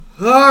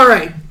All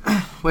right.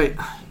 Wait.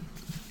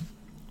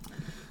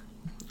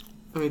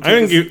 I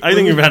think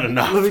you've had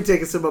enough. Let me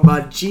take a sip of my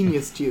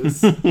genius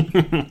juice.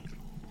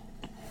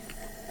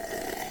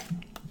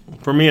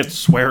 For me, it's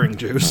swearing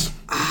juice.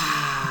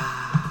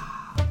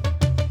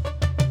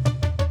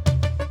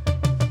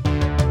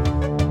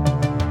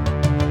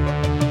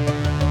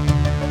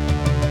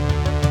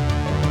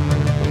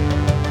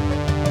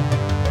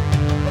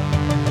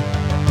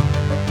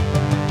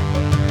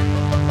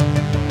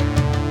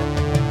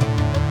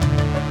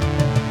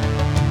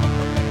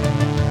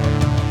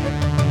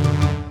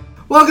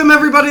 Welcome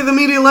everybody to the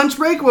Media Lunch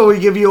Break, where we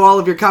give you all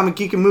of your comic,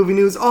 geek, and movie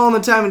news all in the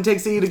time it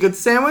takes to eat a good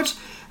sandwich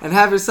and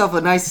have yourself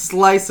a nice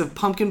slice of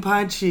pumpkin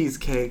pie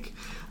cheesecake.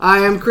 I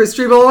am Chris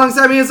Treble.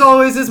 Alongside me, as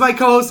always, is my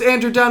co-host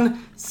Andrew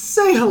Dunn.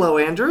 Say hello,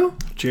 Andrew.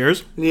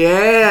 Cheers.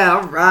 Yeah,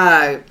 all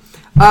right.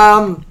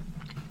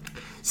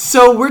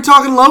 So we're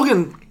talking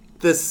Logan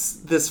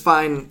this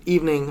fine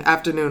evening,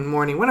 afternoon,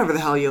 morning, whenever the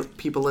hell you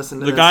people listen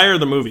to this. The guy or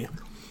the movie?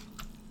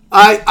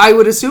 I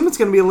would assume it's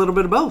going to be a little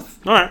bit of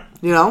both. All right.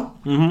 You know?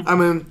 Mm-hmm. I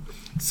mean,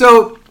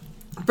 so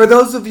for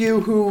those of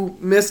you who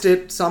missed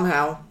it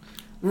somehow,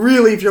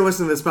 really, if you're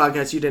listening to this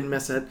podcast, you didn't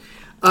miss it.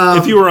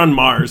 If you were on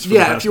Mars.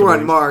 If you were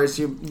on Mars,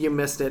 you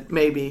missed it.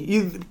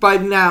 Maybe. By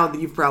now,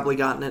 you've probably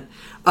gotten it.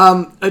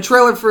 A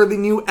trailer for the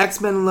new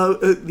X-Men...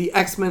 the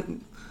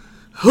X-Men...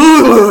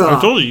 I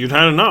told you, you'd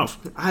had enough.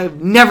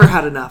 I've never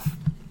had enough.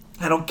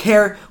 I don't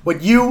care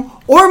what you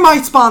or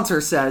my sponsor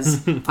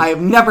says. I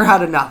have never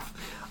had enough.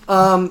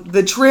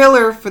 The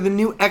trailer for the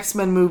new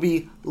X-Men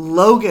movie,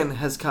 Logan,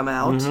 has come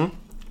out. Mm-hmm.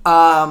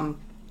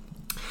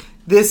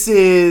 This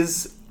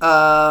is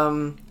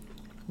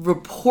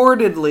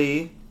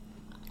reportedly,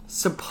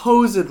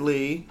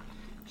 supposedly,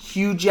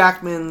 Hugh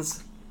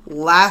Jackman's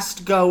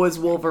last go as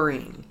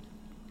Wolverine.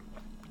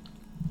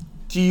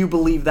 Do you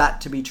believe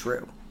that to be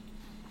true?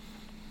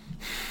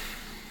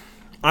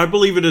 I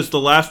believe it is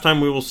the last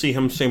time we will see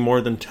him say more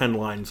than 10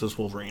 lines as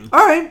Wolverine.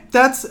 All right,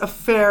 that's a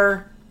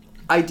fair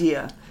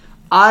idea.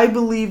 I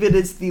believe it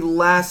is the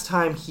last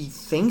time he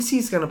thinks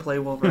he's going to play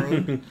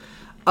Wolverine.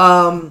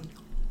 I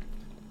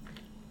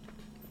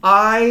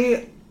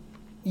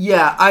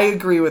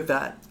agree with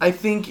that. I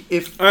think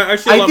he's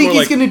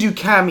going to do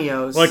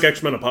cameos, like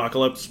X-Men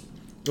Apocalypse,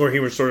 where he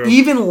was sort of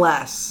even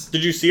less.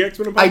 Did you see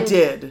X-Men Apocalypse? I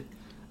did.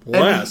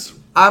 Less.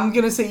 I'm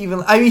going to say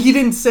even. I mean, he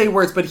didn't say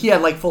words, but he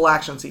had like full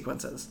action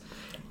sequences.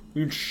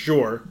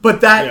 Sure. But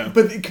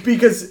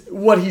because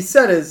what he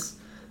said is.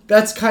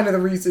 That's kind of the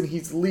reason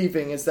he's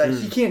leaving, is that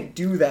he can't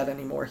do that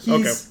anymore.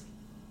 He's,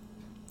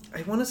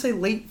 I want to say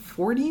late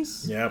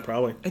 40s? Yeah,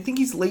 probably. I think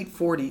he's late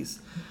 40s.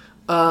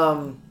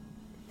 And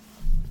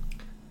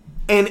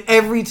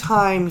every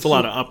time... It's a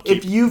lot of upkeep.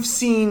 If you've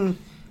seen...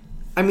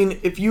 I mean,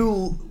 if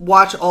you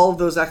watch all of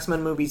those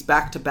X-Men movies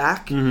back to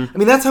back, mm-hmm. I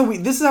mean,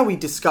 this is how we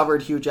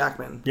discovered Hugh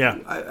Jackman. Yeah.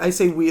 I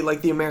say we,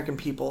 like the American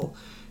people,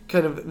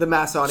 kind of the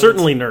mass audience.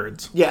 Certainly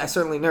nerds. Yeah,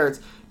 certainly nerds.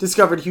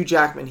 Discovered Hugh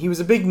Jackman. He was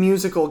a big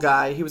musical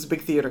guy. He was a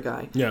big theater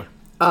guy. Yeah.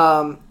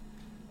 And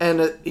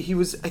he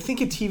was, I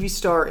think, a TV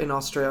star in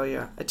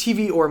Australia. A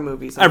TV or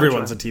movies.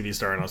 Everyone's a TV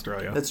star in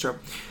Australia. That's true.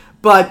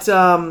 But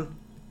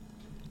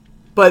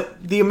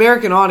the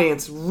American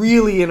audience,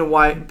 really in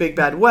a big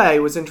bad way,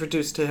 was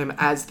introduced to him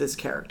as this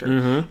character.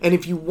 Mm-hmm. And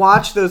if you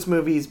watch those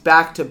movies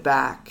back to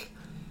back,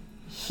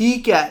 he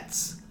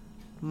gets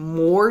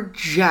more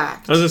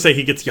jacked. I was going to say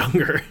he gets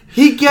younger.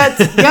 He gets,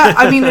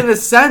 I mean, in a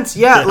sense,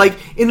 like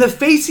in the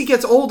face he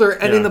gets older,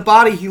 and in the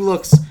body he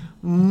looks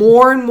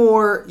more and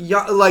more,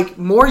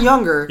 more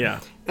younger,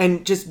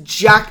 and just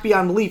jacked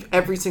beyond belief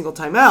every single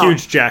time out.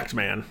 Huge jacked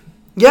man.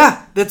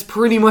 Yeah, that's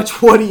pretty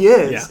much what he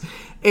is. Yeah.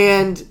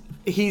 And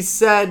he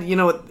said, you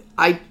know,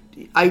 I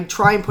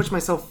try and push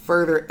myself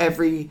further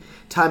every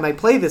time I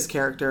play this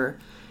character.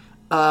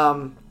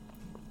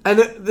 And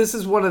this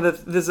is one of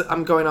the...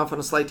 I'm going off on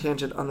a slight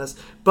tangent on this.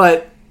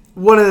 But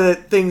one of the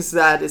things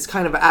that is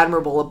kind of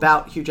admirable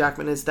about Hugh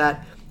Jackman is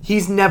that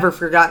he's never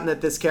forgotten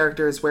that this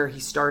character is where he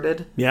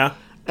started. Yeah.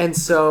 And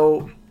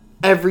so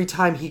every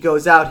time he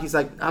goes out, he's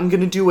like, I'm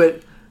going to do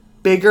it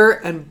bigger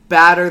and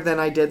badder than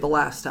I did the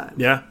last time.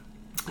 Yeah.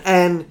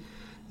 And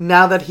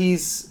now that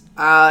he's...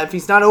 if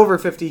he's not over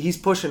 50, he's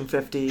pushing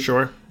 50.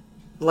 Sure.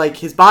 Like,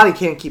 his body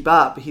can't keep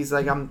up. He's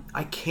like,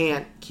 I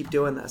can't keep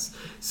doing this.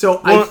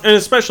 So and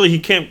especially he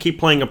can't keep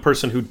playing a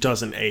person who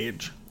doesn't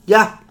age.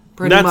 Yeah,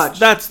 pretty much.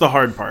 That's the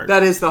hard part.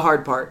 That is the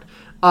hard part.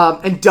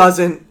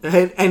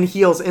 And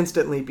heals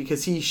instantly,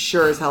 because he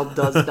sure as hell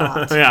does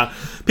not. Yeah.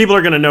 People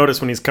are going to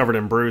notice when he's covered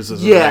in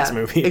bruises in the next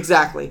movie.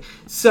 Exactly.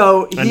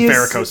 So and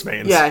varicose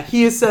veins. Yeah,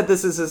 he has said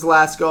this is his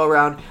last go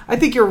around. I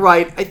think you're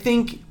right.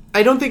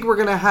 I don't think we're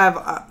going to have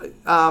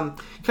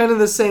kind of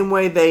the same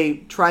way they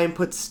try and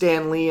put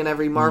Stan Lee in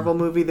every Marvel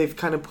movie. They've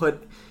kind of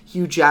put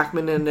Hugh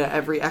Jackman into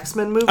every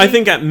X-Men movie. I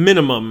think at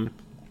minimum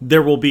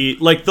there will be,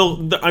 like,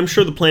 I'm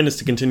sure the plan is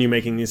to continue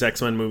making these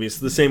X-Men movies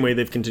the same way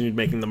they've continued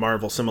making the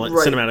Marvel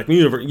Cinematic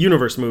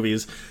Universe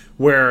movies,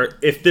 where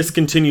if this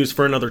continues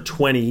for another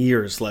 20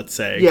 years, let's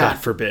say, God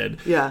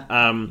forbid,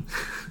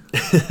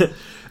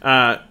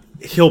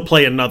 he'll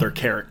play another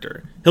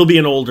character. He'll be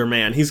an older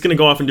man. He's going to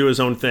go off and do his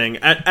own thing.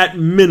 At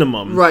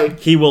minimum, right.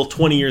 He will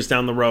 20 years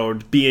down the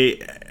road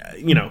be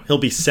he'll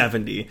be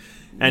 70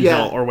 and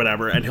or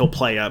whatever, and he'll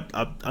play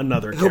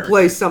another character. He'll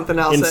play something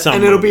else,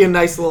 and it'll be a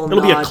nice little nod.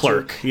 It'll be a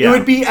clerk. Yeah. It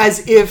would be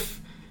as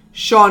if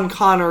Sean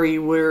Connery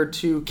were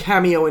to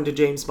cameo into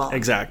James Bond.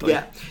 Exactly.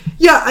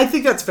 Yeah, I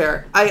think that's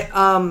fair.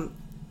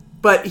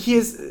 But he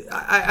is.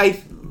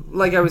 I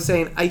like I was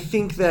saying. I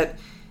think that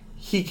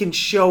he can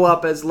show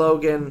up as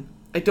Logan.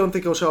 I don't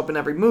think he'll show up in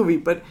every movie,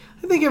 but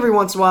I think every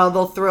once in a while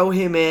they'll throw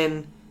him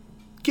in,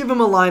 give him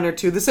a line or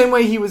two. The same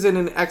way he was in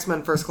an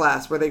X-Men First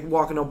Class, where they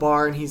walk in a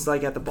bar and he's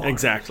like at the bar.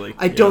 Exactly.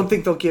 I don't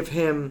think they'll give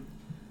him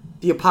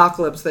the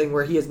Apocalypse thing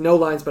where he has no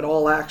lines but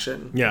all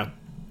action. Yeah.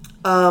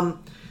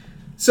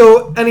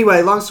 So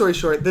anyway, long story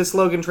short, this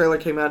Logan trailer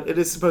came out. It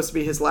is supposed to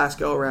be his last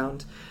go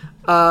around,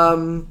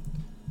 and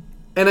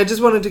I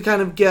just wanted to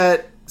kind of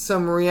get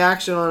some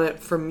reaction on it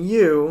from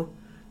you.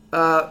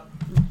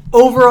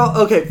 Overall,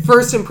 okay,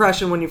 first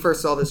impression when you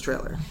first saw this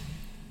trailer.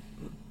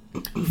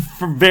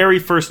 For very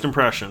first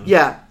impression.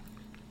 Yeah.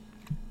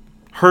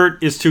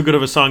 Hurt is too good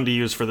of a song to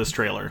use for this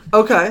trailer.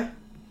 Okay.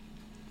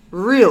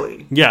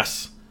 Really?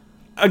 Yes.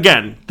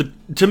 Again,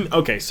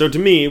 so to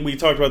me, we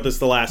talked about this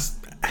the last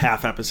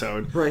half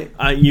episode. Right.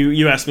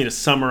 You asked me to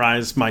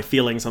summarize my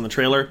feelings on the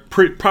trailer.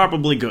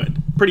 Probably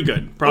good. Pretty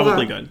good.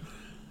 Probably good.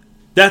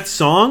 That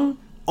song,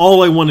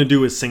 all I want to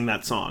do is sing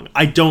that song.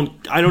 I don't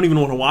even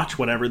want to watch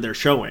whatever they're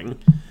showing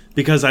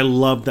because I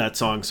love that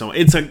song so much.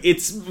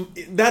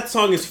 That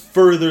song is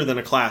further than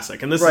a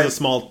classic. And this is a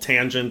small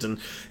tangent, and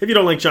if you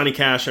don't like Johnny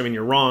Cash, I mean,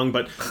 you're wrong,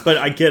 but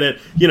I get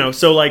it.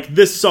 So like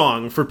this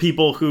song, for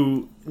people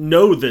who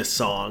know this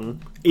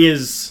song,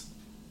 is,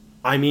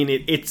 I mean,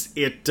 it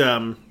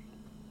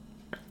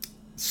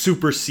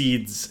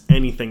supersedes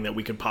anything that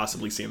we could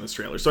possibly see in this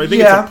trailer. So I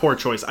think it's a poor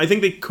choice. I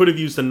think they could have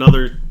used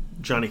another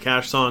Johnny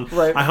Cash song.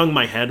 Right. I Hung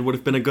My Head would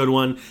have been a good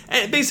one.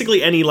 And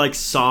basically any like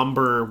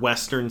somber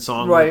Western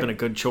song would have been a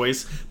good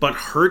choice. But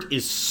Hurt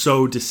is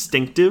so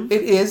distinctive.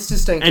 It is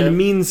distinctive. And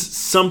means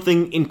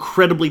something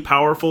incredibly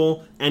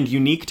powerful and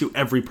unique to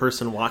every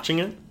person watching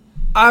it.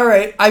 All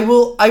right, I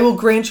will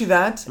grant you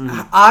that.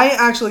 Mm-hmm. I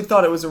actually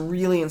thought it was a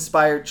really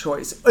inspired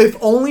choice, if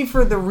only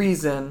for the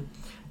reason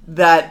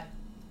that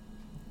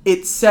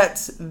it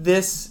sets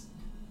this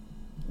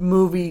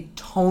movie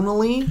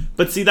tonally.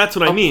 But see, that's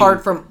what I mean.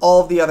 Apart from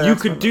all the other, you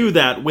could do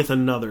that with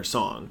another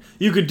song.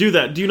 You could do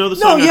that. Do you know the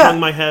song I Hung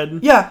My Head?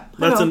 Yeah,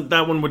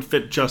 that one would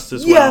fit just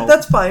as well. Yeah,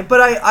 that's fine.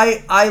 But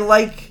I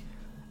like.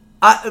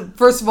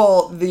 First of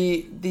all,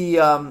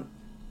 the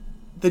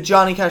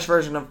Johnny Cash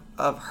version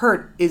of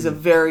Hurt is a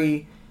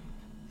very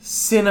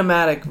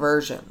cinematic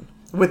version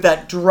with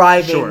that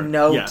driving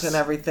note and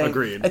everything.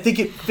 Agreed. I think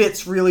it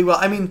fits really well.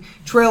 I mean,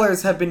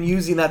 trailers have been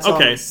using that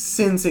song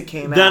since it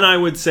came out. Then I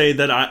would say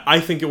that I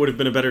think it would have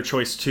been a better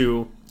choice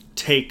to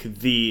take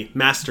the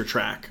master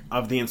track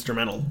of the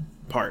instrumental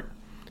part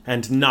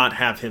and not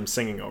have him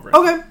singing over it.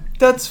 Okay,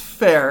 that's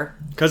fair.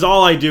 Because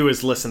all I do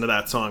is listen to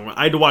that song.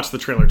 I had to watch the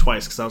trailer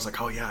twice because I was like,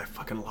 oh yeah, I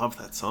fucking love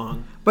that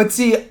song. But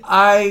see,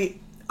 I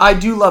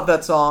do love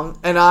that song,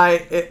 and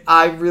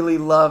I really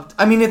loved.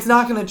 I mean, it's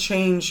not going to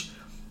change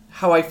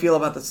how I feel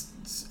about this.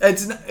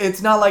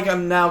 It's not like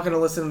I'm now going to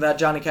listen to that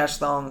Johnny Cash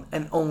song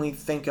and only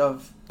think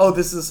of, oh,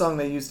 this is a song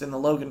they used in the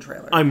Logan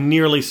trailer. I'm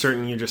nearly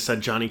certain you just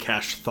said Johnny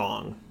Cash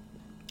thong.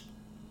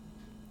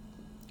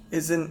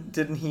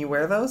 Didn't he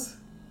wear those?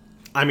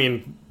 I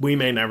mean, we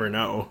may never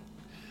know.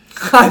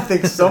 I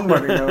think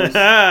somebody knows.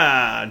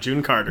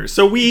 June Carter.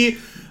 So we,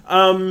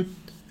 but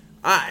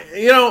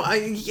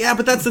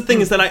that's the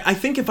thing is that I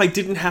think if I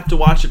didn't have to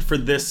watch it for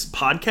this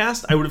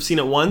podcast, I would have seen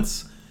it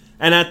once.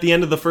 And at the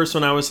end of the first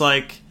one, I was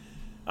like,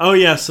 oh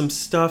yeah, some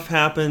stuff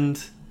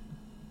happened.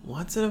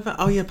 What's it about?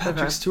 Oh yeah,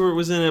 Patrick Stewart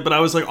was in it. But I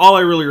was like, all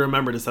I really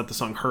remembered is that the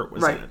song Hurt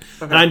was in it. Okay.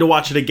 And I had to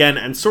watch it again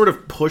and sort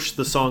of push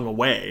the song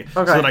away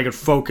so that I could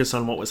focus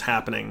on what was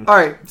happening. All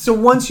right, so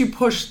once you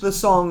push the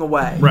song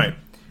away. Right.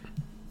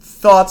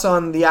 Thoughts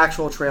on the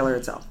actual trailer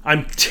itself?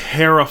 I'm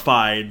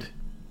terrified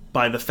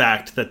by the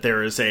fact that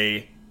there is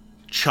a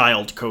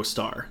child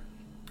co-star.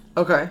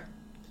 Okay.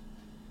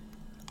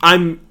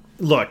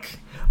 Look.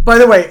 By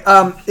the way,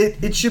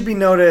 it should be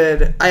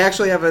noted, I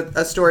actually have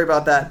a story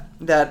about that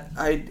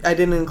I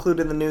didn't include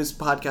in the news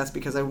podcast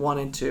because I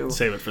wanted to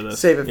save it for this.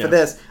 For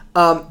this.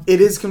 It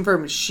is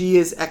confirmed she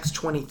is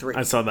X-23.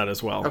 I saw that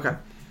as well. Okay.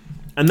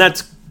 And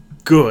that's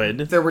good.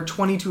 There were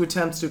 22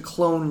 attempts to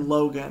clone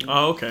Logan.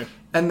 Oh, okay.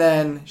 And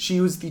then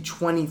she was the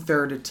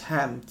 23rd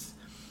attempt.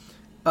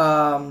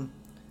 And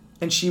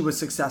she was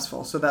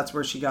successful, so that's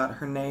where she got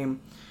her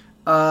name.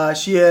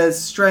 She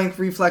has strength,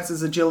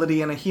 reflexes,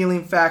 agility, and a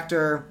healing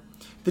factor.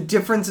 The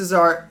differences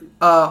are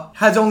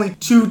has only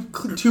two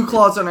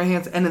claws on her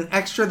hands and an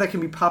extra that can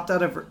be popped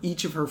out of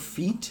each of her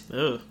feet.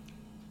 Ugh.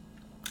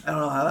 I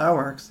don't know how that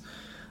works.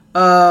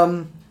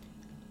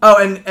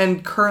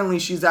 And currently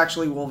she's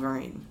actually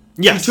Wolverine.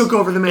 Yes, she took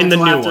over the mantle in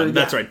the new after, one.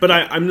 That's right. But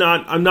I'm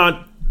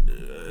not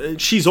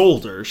she's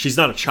older. She's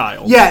not a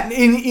child. Yeah,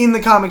 in the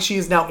comics, she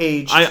is now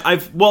aged.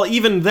 Well,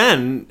 even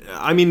then,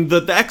 I mean,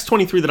 the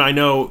X-23 that I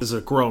know is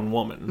a grown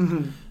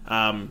woman.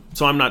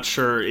 So I'm not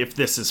sure if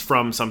this is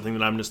from something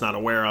that I'm just not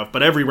aware of.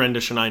 But every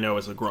rendition I know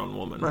is a grown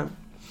woman. Right.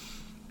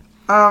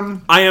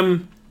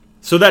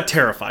 So that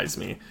terrifies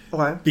me.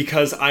 Why?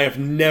 Because I have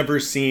never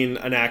seen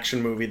an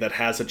action movie that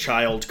has a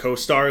child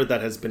co-star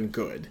that has been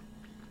good.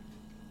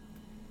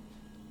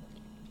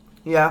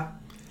 Yeah.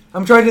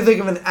 I'm trying to think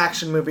of an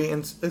action movie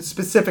and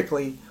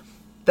specifically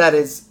that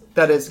is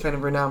kind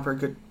of renowned for a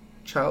good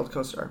child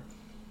co-star.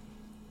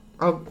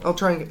 I'll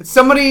try and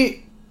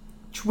somebody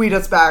tweet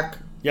us back.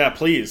 Yeah,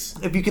 please.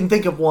 If you can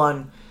think of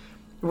one.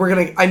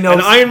 I know.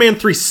 And Iron Man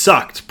 3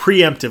 sucked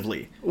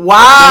preemptively.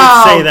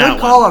 Wow. Don't say that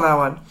good call on that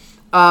one.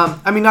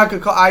 Not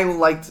good call. I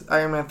liked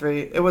Iron Man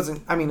 3. It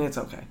wasn't. It's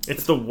okay.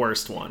 It's the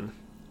worst one.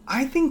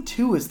 I think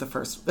 2 is the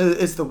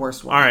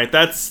worst one. All right,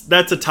 that's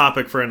a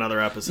topic for another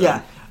episode.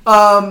 Yeah.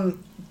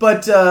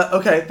 But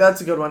okay,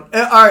 that's a good one.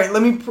 All right,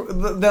 let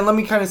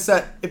me kind of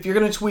set. If you're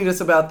gonna tweet us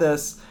about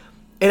this,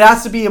 it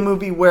has to be a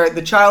movie where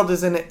the child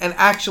is in it and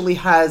actually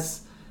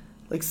has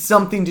like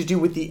something to do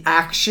with the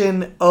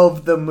action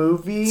of the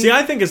movie. See,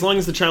 I think as long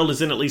as the child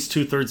is in at least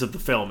 2/3 of the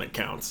film, it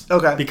counts.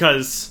 Okay.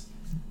 Because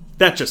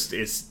that just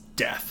is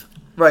death.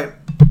 Right.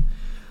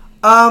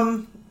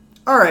 All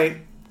right.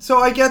 So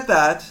I get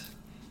that.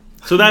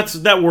 So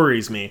that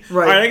worries me.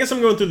 Right. All right, I guess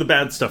I'm going through the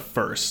bad stuff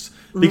first.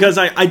 Because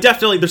I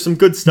definitely, there's some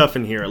good stuff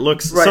in here.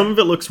 Some of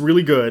it looks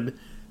really good.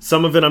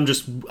 Some of it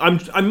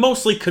I'm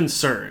mostly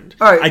concerned.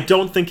 All right. I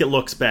don't think it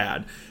looks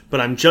bad. But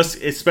I'm just,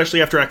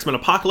 especially after X-Men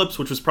Apocalypse,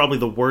 which was probably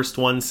the worst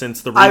one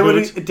since the reboot. I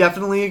would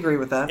definitely agree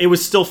with that. It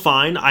was still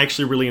fine. I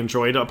actually really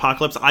enjoyed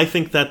Apocalypse. I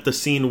think that the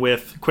scene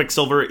with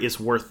Quicksilver is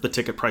worth the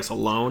ticket price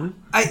alone.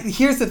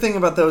 Here's the thing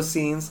about those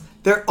scenes.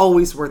 They're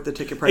always worth the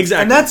ticket price.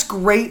 Exactly. And that's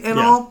great and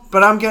all,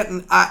 but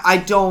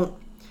I don't...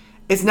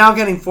 It's now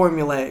getting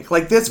formulaic.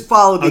 Like, this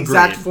followed the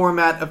exact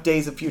format of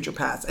Days of Future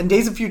Past. And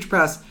Days of Future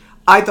Past,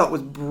 I thought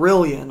was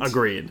brilliant.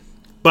 Agreed.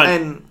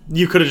 But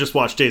you could have just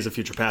watched Days of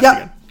Future Past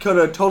again. Could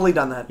have totally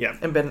done that. Yeah.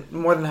 And been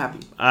more than happy.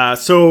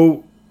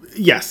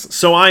 Yes.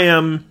 So I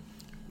am...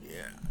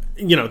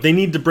 they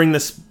need to bring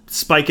this...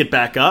 Spike it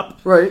back up.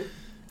 Right.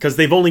 Because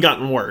they've only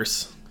gotten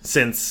worse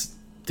since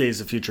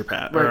Days of Future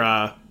Past.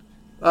 Right.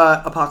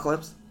 Or,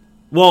 Apocalypse.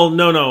 Well,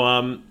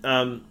 no.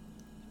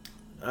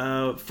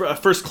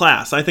 First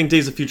Class. I think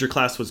Days of Future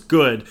Class was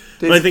good.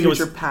 Days of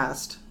Future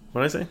Past.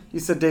 What did I say? You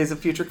said Days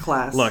of Future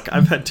Class. Look,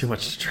 I've had too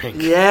much to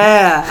drink.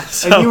 Yeah.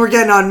 And you were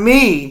getting on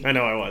me. I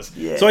know I was.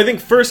 Yeah. So I think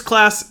First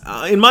Class,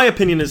 in my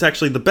opinion, is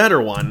actually the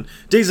better one.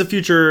 Days of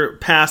Future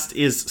Past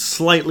is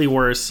slightly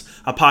worse.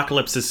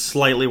 Apocalypse is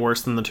slightly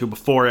worse than the two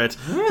before it.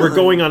 Really? We're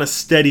going on a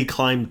steady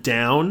climb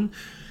down.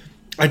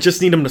 I just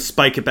need him to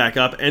spike it back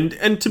up.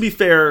 And to be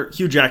fair,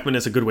 Hugh Jackman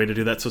is a good way to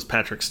do that. So is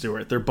Patrick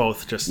Stewart. They're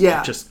both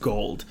just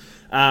gold.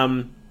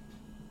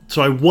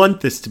 So I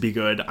want this to be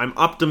good. I'm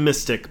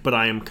optimistic, but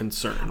I am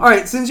concerned. All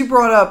right, since you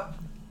brought up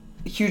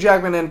Hugh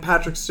Jackman and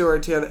Patrick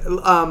Stewart together,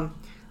 I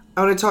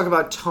want to talk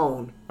about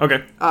tone.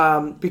 Okay.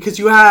 Because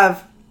you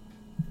have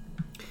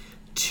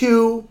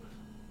two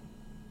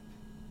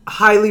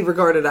highly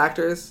regarded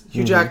actors.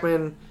 Hugh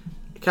Jackman,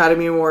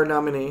 Academy Award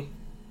nominee.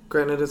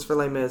 Granted, it's for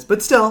Les Mis,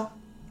 but still.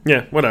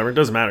 Yeah, whatever. It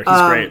doesn't matter.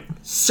 He's great.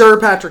 Sir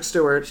Patrick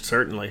Stewart.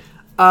 Certainly.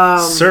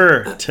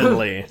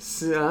 Certainly.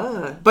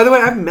 By the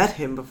way, I've met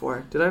him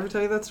before. Did I ever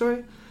tell you that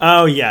story?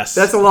 Oh, yes.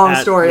 That's a long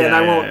story, and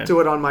I won't do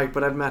it on mic,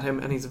 but I've met him,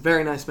 and he's a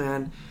very nice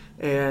man,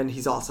 and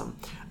he's awesome.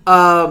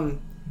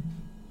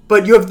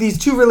 But you have these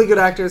two really good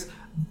actors.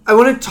 I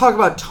want to talk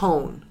about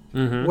tone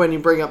when you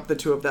bring up the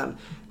two of them.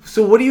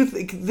 So what do you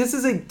think? This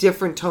is a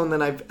different tone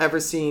than I've ever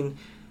seen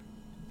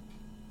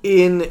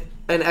in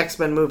an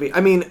X-Men movie.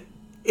 I mean,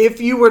 if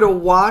you were to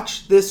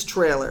watch this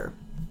trailer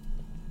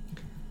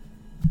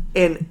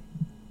and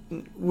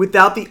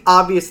without the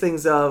obvious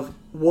things of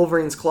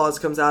Wolverine's claws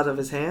comes out of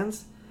his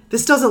hands,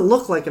 this doesn't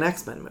look like an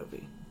X-Men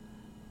movie.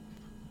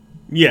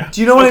 Yeah. Do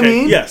you know what I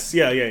mean? Yes.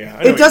 Yeah.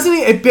 It doesn't.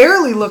 It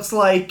barely looks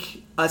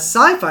like a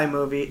sci-fi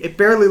movie. It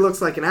barely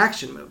looks like an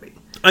action movie.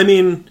 I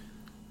mean,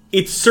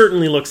 it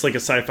certainly looks like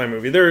a sci-fi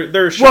movie.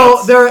 There are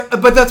shots.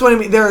 But that's what I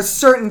mean. There are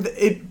certain.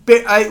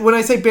 When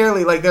I say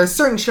barely, like there are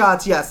certain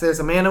shots. Yes, there's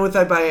a man with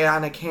a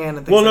bionic hand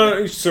and things. Well,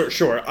 like no,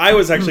 sure. I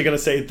was actually going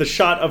to say the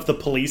shot of the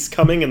police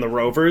coming and the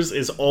rovers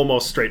is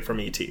almost straight from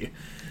E.T.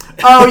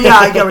 Oh yeah,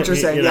 I get what you're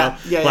saying.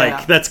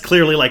 Yeah. That's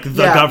clearly like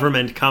the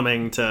government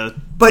coming to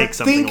take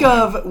something away.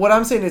 Of what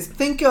I'm saying is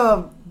think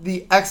of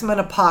the X-Men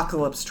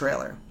Apocalypse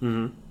trailer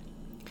and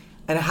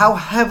how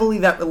heavily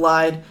that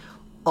relied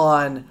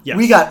on. Yes.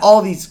 We got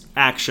all these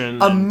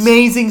action,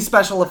 amazing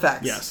special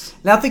effects. Yes.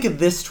 Now think of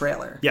this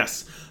trailer.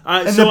 Yes.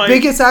 And the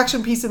biggest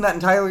action piece in that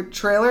entire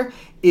trailer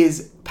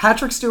is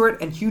Patrick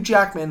Stewart and Hugh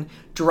Jackman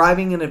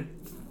driving in a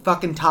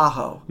fucking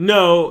Tahoe.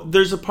 No,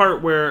 there's a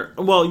part where,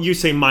 well, you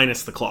say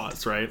minus the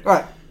claws, right?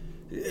 Right.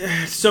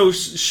 So,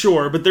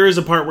 sure, but there is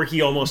a part where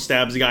he almost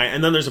stabs a guy,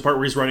 and then there's a part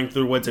where he's running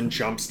through the woods and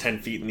jumps 10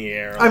 feet in the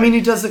air. I mean,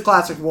 he does the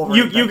classic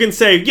Wolverine You can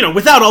say,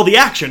 without all the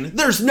action,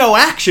 there's no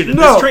action in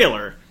this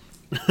trailer.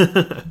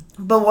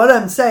 But what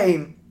I'm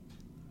saying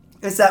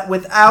is that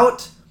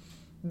without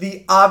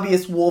the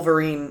obvious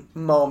Wolverine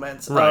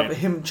moments of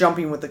him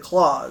jumping with the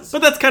claws.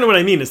 But that's kind of what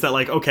I mean, is that,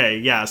 like, okay,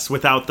 yes,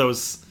 without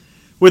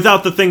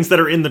the things that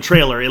are in the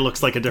trailer, it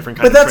looks like a different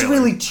kind of trailer. But that's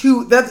really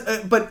two...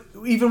 but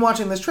even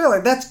watching this trailer,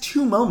 that's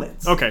 2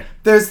 moments. Okay.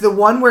 There's the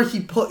one where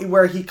he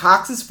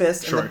cocks his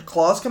fist and the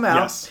claws come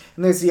out. Yes.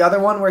 And there's the other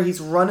one where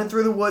he's running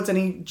through the woods and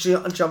he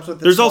jumps with his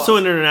There's claws. Also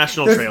an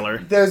international trailer.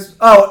 There's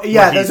a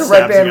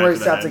red band where he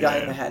stabs a guy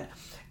in the head.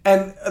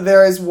 And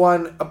there is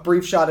a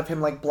brief shot of him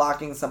like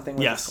blocking something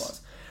with his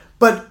claws.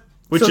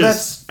 Which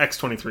is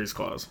X-23's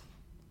claws.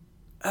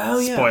 Oh,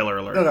 yeah. Spoiler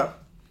alert. No.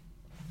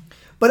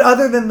 But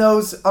other than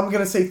those, I'm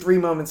going to say 3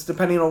 moments,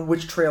 depending on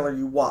which trailer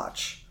you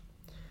watch.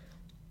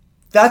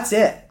 That's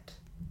it.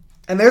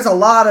 And there's a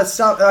lot of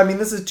stuff. I mean,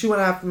 this is a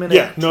 2.5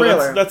 minute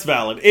trailer. That's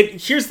valid.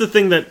 Here's the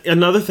thing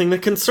another thing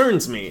that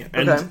concerns me.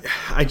 And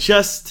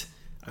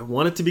I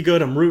want it to be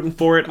good. I'm rooting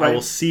for it. Right. I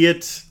will see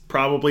it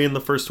probably in the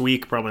first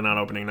week, probably not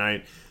opening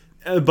night.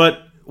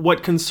 But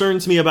what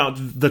concerns me about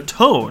the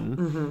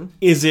tone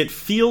is it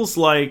feels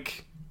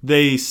like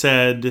they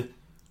said,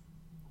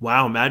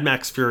 wow, Mad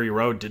Max Fury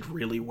Road did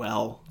really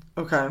well.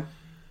 Okay.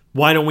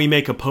 Why don't we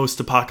make a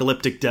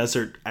post-apocalyptic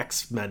desert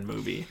X-Men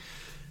movie?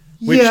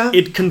 Which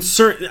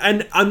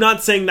and I'm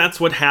not saying that's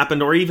what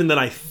happened, or even that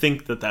I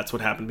think that that's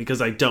what happened, because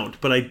I don't.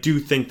 But I do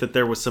think that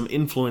there was some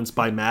influence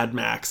by Mad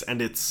Max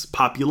and its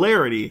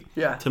popularity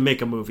to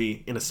make a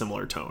movie in a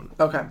similar tone.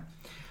 Okay.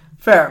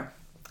 Fair.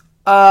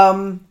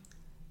 Then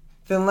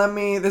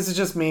this is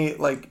just me,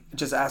 like,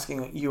 just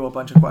asking you a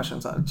bunch of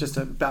questions on it, just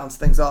to bounce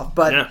things off.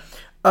 But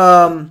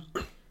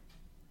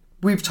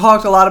we've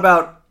talked a lot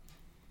about,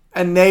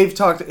 and they've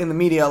talked in the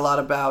media a lot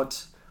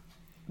about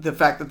the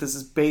fact that this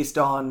is based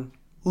on,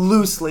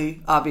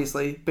 loosely,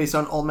 obviously, based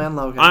on Old Man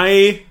Logan.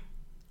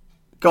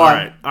 Go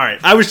on. All right.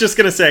 I was just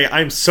gonna say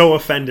I'm so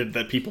offended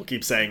that people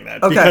keep saying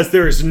that because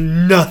there is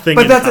nothing.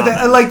 But that's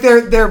like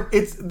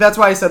that's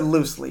why I said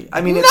loosely.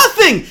 I mean,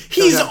 nothing.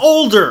 He's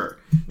older.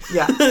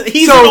 Yeah,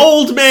 he's an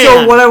old man.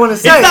 So what I want to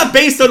say, it's not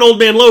based on Old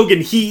Man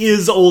Logan. He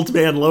is Old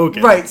Man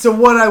Logan. Right. So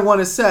what I want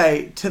to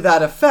say to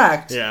that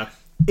effect,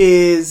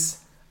 is,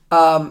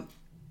 now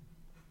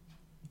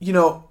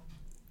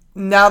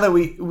that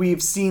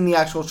we've seen the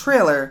actual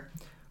trailer,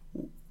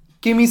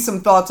 give me some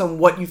thoughts on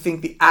what you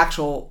think the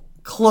actual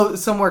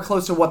somewhere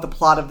close to what the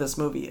plot of this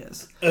movie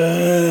is.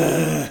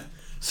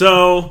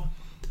 So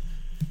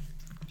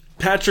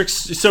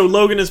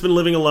Logan has been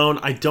living alone.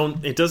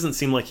 It doesn't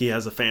seem like he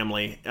has a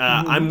family.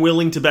 I'm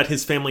willing to bet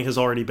his family has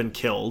already been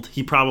killed.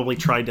 He probably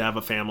tried to have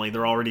a family.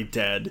 They're already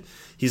dead.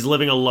 He's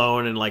living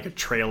alone in like a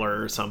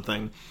trailer or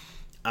something.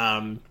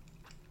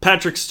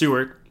 Patrick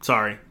Stewart,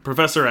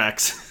 Professor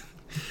X.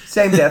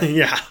 Same death.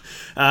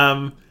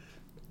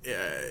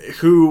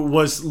 Who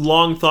was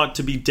long thought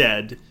to be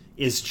dead,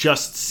 is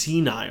just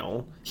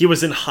senile. He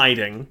was in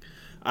hiding.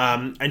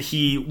 And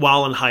he,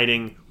 while in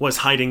hiding, was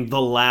hiding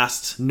the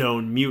last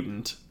known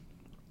mutant.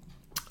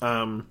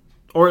 Or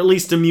at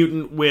least a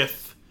mutant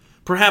with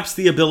perhaps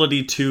the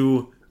ability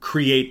to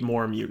create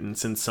more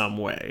mutants in some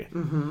way.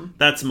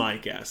 That's my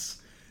guess.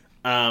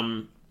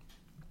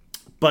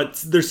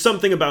 But there's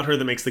something about her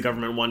that makes the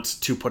government want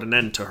to put an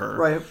end to her.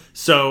 Right.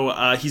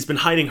 So he's been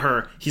hiding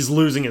her. He's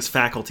losing his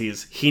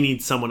faculties. He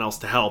needs someone else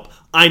to help.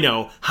 I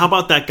know. How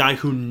about that guy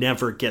who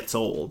never gets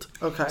old?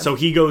 Okay. So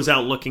he goes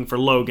out looking for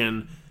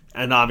Logan,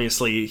 and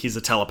obviously he's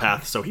a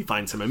telepath, so he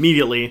finds him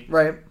immediately.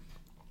 Right.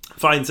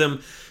 Finds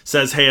him,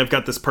 says, hey, I've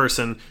got this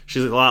person.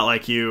 She's a lot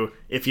like you,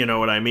 if you know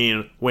what I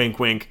mean. Wink,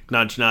 wink,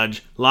 nudge,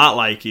 nudge. Lot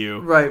like you.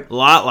 Right.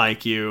 Lot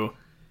like you.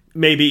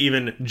 Maybe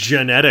even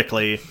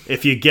genetically,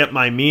 if you get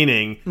my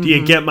meaning. Do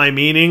you get my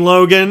meaning,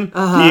 Logan?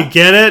 Do you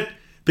get it?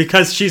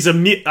 Because she's a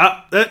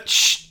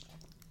shh.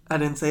 I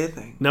didn't say a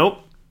thing. Nope.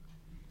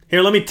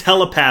 Here, let me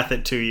telepath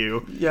it to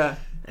you. Yeah.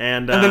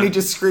 And then he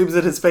just screams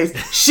at his face,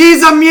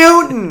 she's a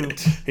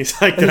mutant!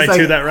 He's like, did I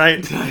do that right?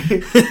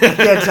 I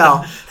can't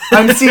tell.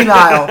 I'm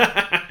senile.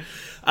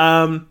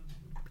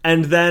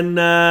 And then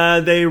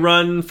they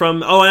run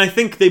from... Oh, and I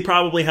think they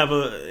probably have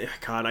a...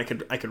 God, I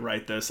could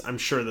write this. I'm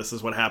sure this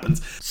is what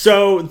happens.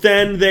 So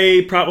then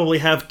they probably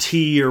have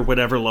tea or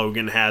whatever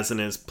Logan has in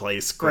his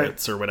place,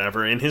 grits or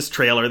whatever, in his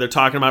trailer. They're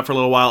talking about it for a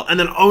little while. And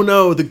then, oh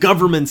no, the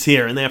government's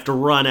here. And they have to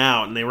run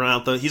out. And they run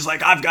out He's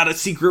like, I've got a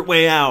secret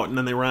way out. And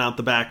then they run out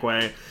the back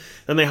way.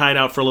 Then they hide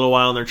out for a little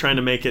while. And they're trying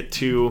to make it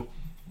to...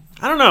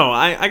 I don't know.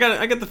 I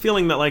get the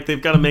feeling that like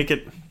they've got to make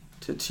it...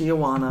 To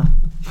Tijuana.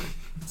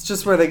 It's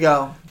just where they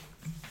go.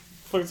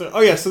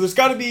 Oh yeah, so there's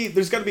got to be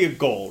a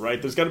goal,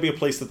 right? There's got to be a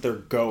place that they're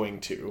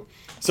going to.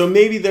 So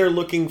maybe they're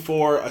looking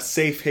for a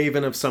safe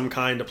haven of some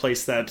kind, a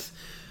place that,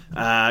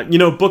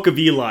 Book of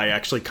Eli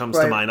actually comes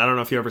to mind. I don't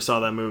know if you ever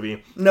saw that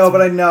movie. No,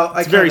 but I know.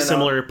 It's very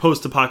similar,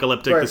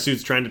 post-apocalyptic. Right. The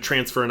suit's trying to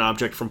transfer an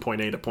object from point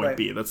A to point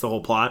B. That's the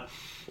whole plot.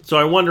 So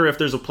I wonder if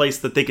there's a place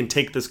that they can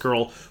take this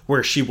girl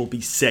where she will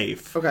be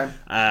safe. Okay.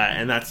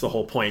 And that's the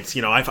whole point.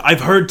 You know, I've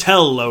heard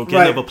tell,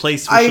 Logan, of a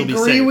place where she'll be safe.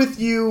 I agree with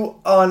you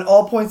on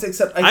all points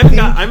except I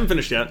haven't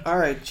finished yet. All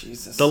right,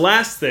 Jesus. The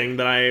last thing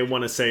that I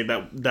want to say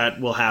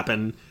that will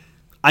happen,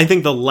 I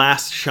think the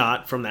last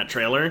shot from that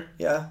trailer.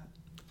 Yeah.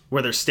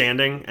 Where they're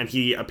standing and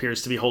he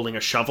appears to be holding a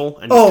shovel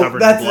and he's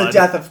covered in blood. Oh, that's the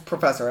death of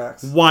Professor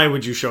X. Why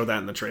would you show that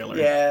in the trailer?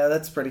 Yeah,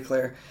 that's pretty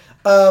clear.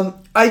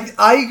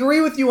 I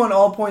agree with you on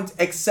all points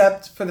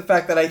except for the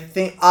fact that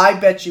I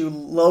bet you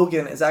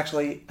Logan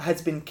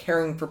has been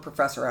caring for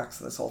Professor X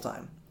this whole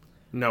time.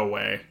 No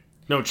way.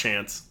 No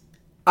chance.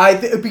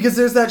 Because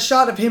there's that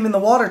shot of him in the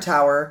water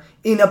tower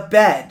in a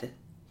bed.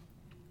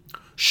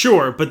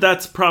 Sure, but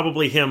that's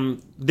probably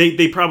him.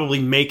 They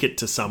probably make it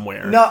to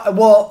somewhere. No,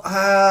 well,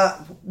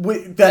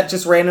 that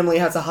just randomly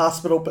has a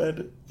hospital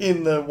bed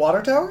in the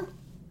water tower?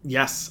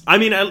 Yes. I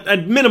mean,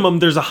 at minimum,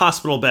 there's a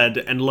hospital bed,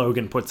 and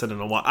Logan puts it in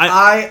a water.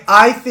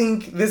 I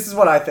think, this is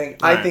what I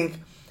think.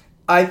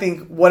 I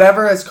think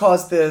whatever has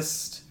caused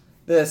this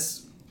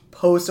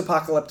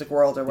post-apocalyptic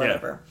world or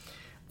whatever,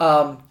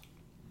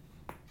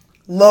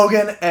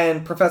 Logan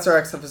and Professor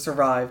X have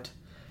survived.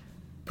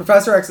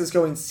 Professor X is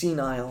going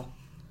senile.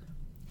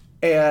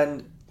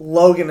 And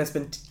Logan has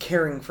been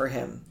caring for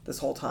him this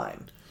whole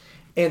time.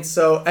 And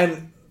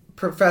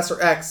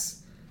Professor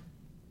X,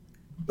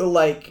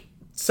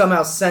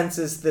 somehow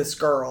senses this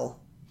girl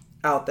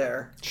out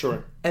there.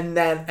 Sure.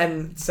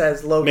 And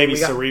says, Logan... Maybe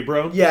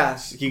Cerebro? Yeah.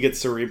 He gets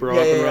Cerebro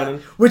up and running?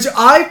 Which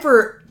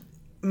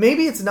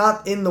maybe it's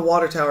not in the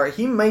water tower.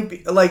 He might be...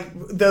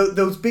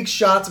 those big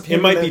shots of him...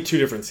 It might be two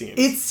different scenes.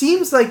 It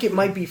seems like it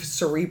might be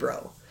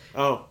Cerebro.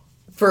 Oh.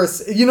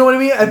 First, you know what I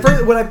mean?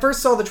 When I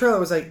first saw the trailer, I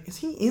was like, "Is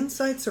he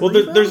inside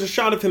Cerebro?" Well, there's a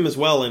shot of him as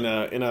well in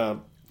a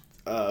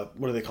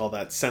what do they call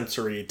that?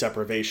 Sensory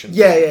deprivation.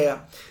 Yeah.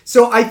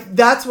 So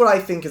that's what I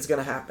think is going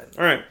to happen.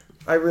 All right.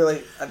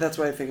 That's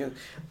what I think.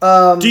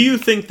 Do you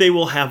think they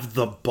will have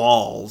the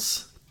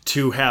balls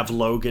to have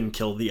Logan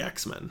kill the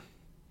X-Men?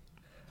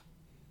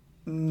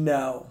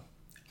 No,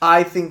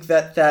 I think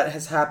that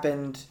has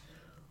happened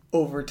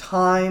over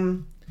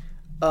time.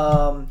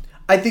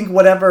 I think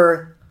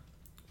whatever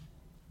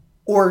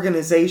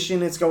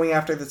organization is going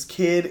after this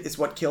kid is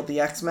what killed the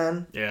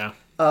X-Men. Yeah.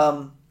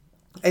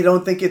 I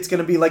don't think it's going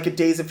to be like a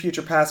Days of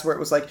Future Past where it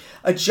was like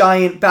a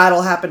giant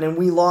battle happened and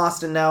we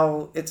lost and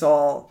now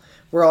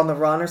we're on the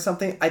run or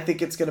something. I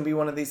think it's going to be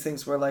one of these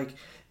things where like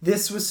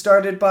this was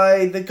started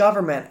by the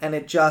government and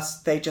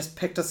they just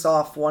picked us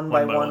off one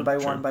by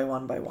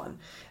one.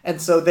 And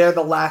so they're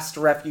the last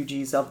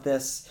refugees of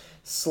this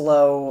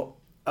slow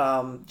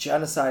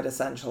genocide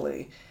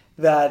essentially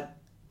that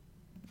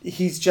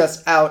he's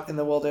just out in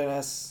the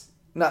wilderness,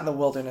 not in the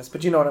wilderness,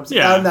 but you know what I'm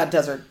saying, out in that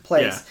desert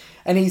place. Yeah.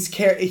 And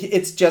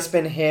it's just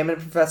been him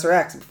and Professor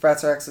X. And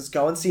Professor X is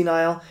going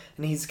senile,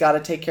 and he's got to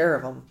take care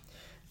of him.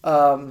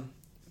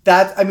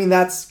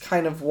 That's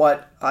kind of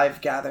what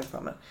I've gathered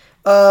from it.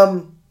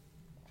 I'm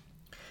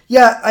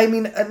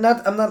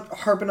not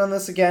harping on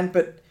this again,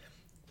 but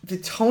the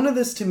tone of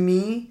this to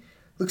me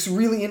looks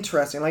really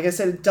interesting. Like I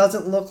said, it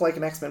doesn't look like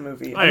an X-Men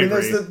movie. I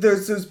agree.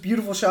 There's those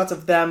beautiful shots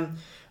of them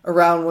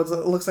around what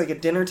looks like a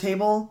dinner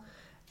table.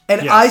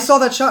 And yes. I saw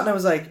that shot and I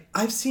was like,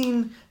 I've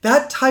seen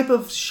that type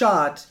of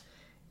shot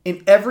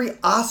in every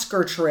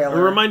Oscar trailer.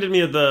 It reminded me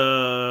of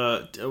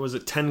was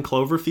it 10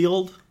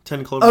 Cloverfield?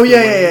 10 Cloverfield.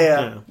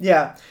 Oh,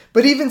 yeah.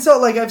 But even so,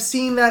 like, I've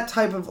seen that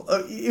type of...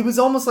 it was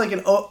almost like an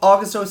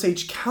August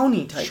Osage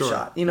County type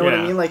shot. You know what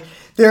I mean? Like,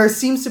 there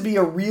seems to be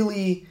a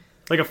really...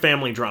 Like a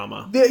family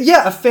drama.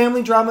 A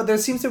family drama. There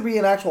seems to be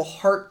an actual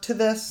heart to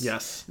this.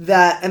 Yes.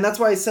 And that's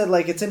why I said,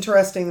 like, it's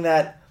interesting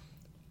that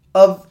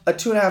of a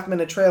 2.5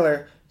 minute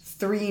trailer,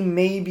 3,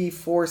 maybe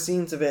 4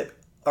 scenes of it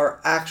are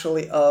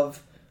actually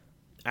of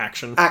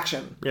action.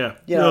 Yeah.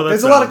 You know,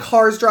 there's a lot of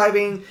cars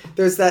driving.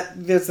 There's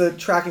the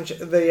tracking,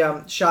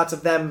 shots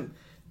of them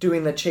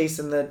doing the chase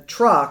in the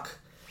truck.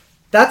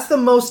 That's the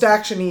most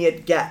action-y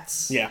it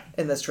gets. Yeah.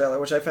 In this trailer,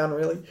 which I found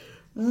really,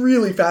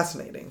 really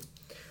fascinating.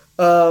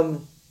 Yeah.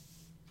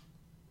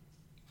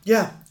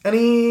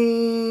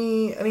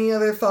 Any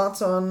other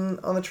thoughts on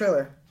the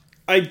trailer?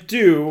 I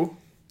do.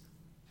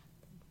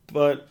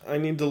 But I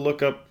need to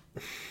look up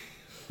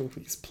who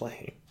he's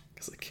playing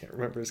because I can't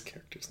remember his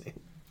character's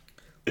name.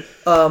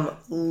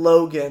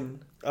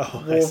 Logan.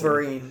 Oh,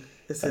 Wolverine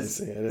is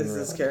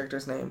his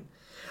character's name.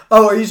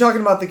 Oh, are you talking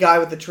about the guy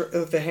with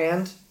the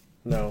hand?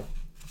 No.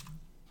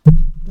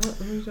 What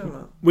are you talking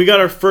about? We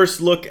got our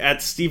first look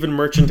at Stephen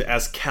Merchant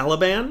as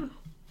Caliban.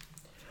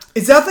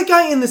 Is that the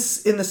guy in the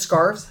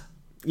scarves?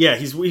 Yeah,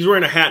 he's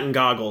wearing a hat and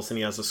goggles, and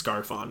he has a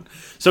scarf on.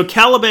 So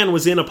Caliban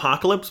was in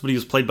Apocalypse, but he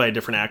was played by a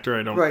different actor.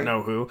 I don't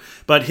know who.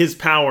 But his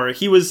power,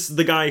 he was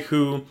the guy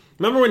who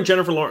Remember when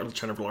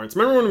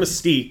remember when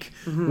Mystique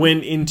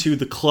went into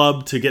the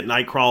club to get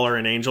Nightcrawler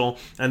and Angel,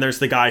 and there's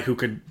the guy who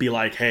could be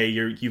like, hey,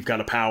 you've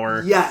got a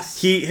power.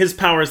 Yes. His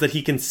power is that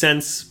he can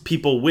sense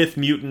people with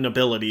mutant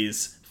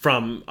abilities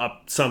from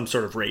some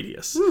sort of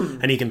radius,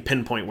 and he can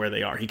pinpoint where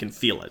they are. He can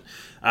feel it.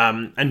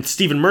 And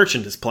Stephen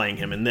Merchant is playing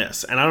him in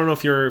this. And I don't know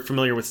if you're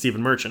familiar with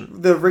Stephen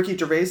Merchant. The Ricky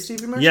Gervais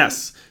Stephen Merchant?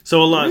 Yes.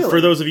 So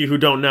for those of you who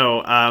don't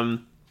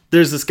know,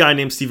 there's this guy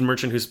named Stephen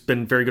Merchant who's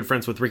been very good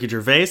friends with Ricky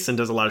Gervais and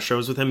does a lot of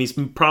shows with him. He's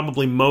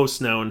probably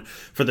most known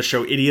for the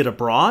show Idiot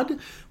Abroad,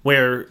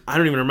 where I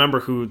don't even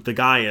remember who the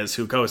guy is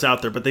who goes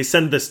out there, but they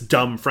send this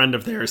dumb friend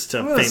of theirs to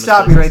famous places.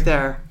 Stop you right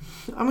there.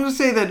 I'm going to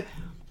say that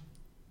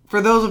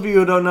for those of you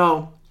who don't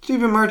know,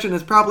 Stephen Merchant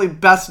is probably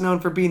best known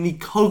for being the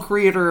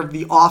co-creator of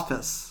The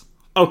Office.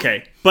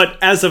 Okay, but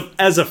as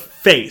a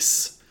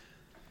face,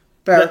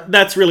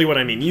 that's really what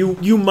I mean.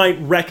 You might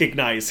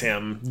recognize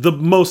him, the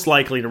most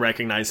likely to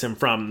recognize him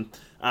from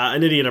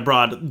An Idiot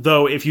Abroad,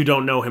 though if you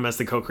don't know him as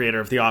the co-creator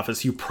of The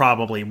Office, you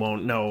probably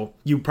won't know.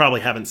 You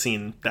probably haven't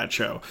seen that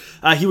show.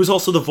 He was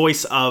also the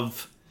voice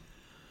of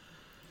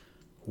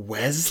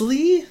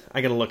Wesley?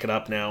 I gotta look it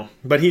up now.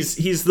 But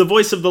he's the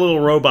voice of the little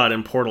robot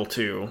in Portal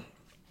 2.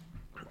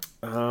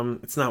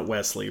 It's not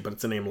Wesley, but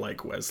it's a name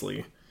like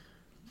Wesley.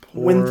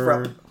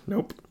 Winthrop.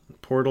 Nope.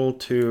 Portal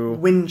 2.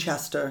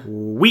 Winchester.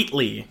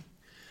 Wheatley.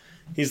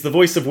 He's the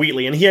voice of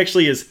Wheatley, and he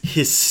actually is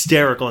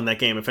hysterical in that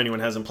game if anyone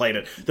hasn't played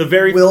it.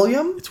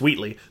 William? It's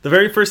Wheatley. The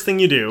very first thing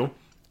you do,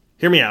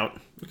 hear me out.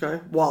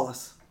 Okay.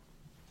 Wallace.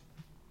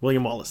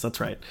 William Wallace, that's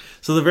right.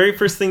 So the very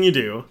first thing you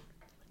do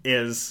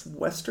is...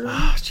 Western?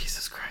 Oh,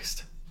 Jesus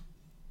Christ.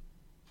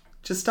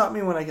 Just stop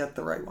me when I get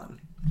the right one.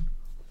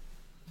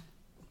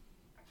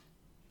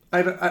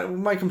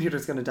 My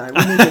computer's going to die.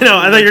 I know,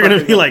 I thought you were going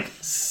to be like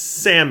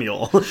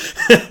Samuel.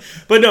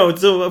 But no,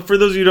 so for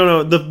those of you who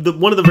don't know, the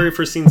one of the very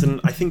first scenes in,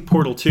 I think,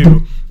 Portal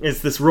 2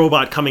 is this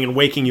robot coming and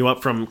waking you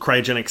up from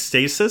cryogenic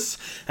stasis.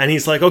 And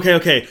he's like,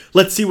 okay,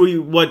 let's see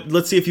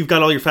let's see if you've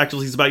got all your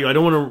faculties about you. I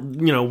don't want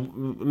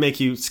to, make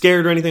you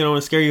scared or anything. I don't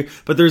want to scare you.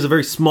 But there's a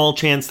very small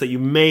chance that you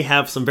may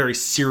have some very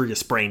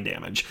serious brain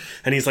damage.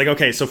 And he's like,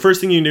 okay, so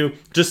first thing you do,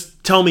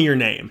 just tell me your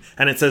name.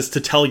 And it says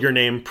to tell your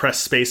name,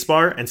 press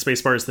spacebar. And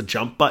spacebar is the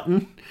jump button.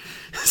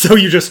 So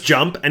you just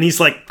jump, and he's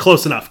like,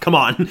 close enough, come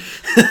on.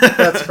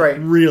 That's great.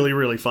 Really,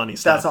 really funny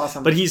stuff. That's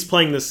awesome. But he's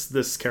playing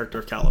this character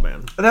of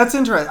Caliban. That's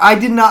interesting.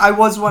 I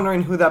was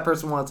wondering who that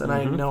person was, and I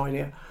had no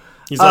idea.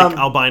 He's like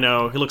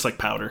albino. He looks like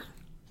powder.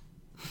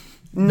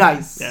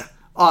 Nice. Yeah.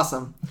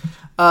 Awesome.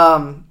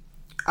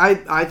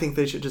 I think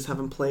they should just have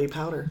him play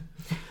powder.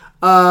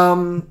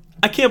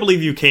 I can't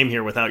believe you came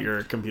here without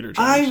your computer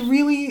charged.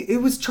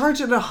 It was charged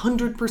at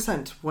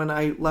 100% when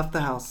I left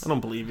the house. I don't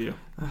believe you.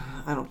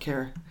 I don't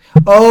care.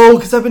 Oh,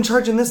 because I've been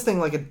charging this thing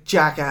like a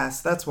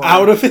jackass. That's why.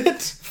 Out of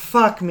it?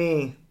 Fuck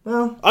me.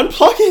 Well,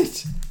 unplug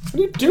it. What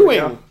are you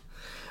doing?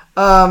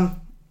 Well,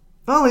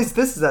 at least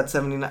this is at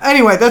 79.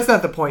 Anyway, that's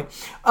not the point.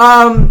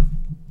 But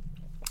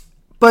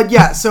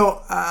yeah,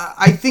 so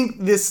I think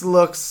this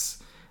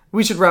looks...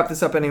 We should wrap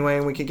this up anyway,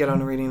 and we could get on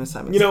to reading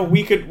assignments.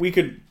 We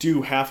could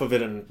do half of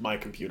it on my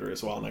computer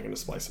as well, and I'm going to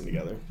splice them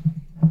together.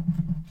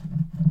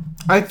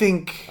 I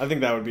think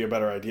that would be a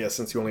better idea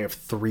since you only have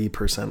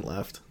 3%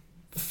 left.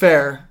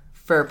 Fair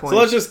point. So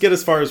let's just get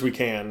as far as we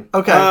can.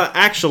 Okay.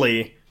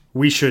 Actually,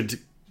 we should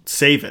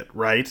save it,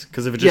 right?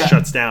 Because if it just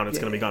shuts down, it's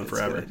going to be gone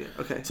forever. That's a good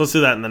idea. Okay. So let's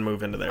do that and then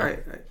move into there. All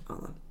right.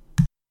 Hold on.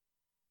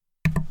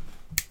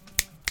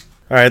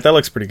 All right, that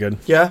looks pretty good.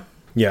 Yeah?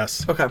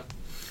 Yes. Okay.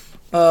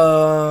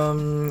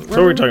 So what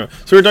are we talking about?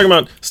 So we're talking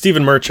about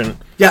Stephen Merchant.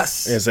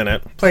 Yes. Is in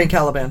it. Playing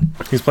Caliban.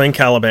 He's playing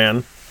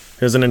Caliban.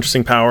 He has an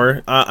interesting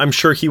power. I'm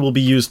sure he will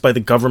be used by the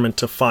government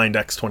to find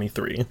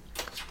X-23.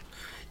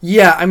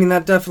 Yeah, I mean,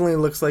 that definitely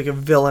looks like a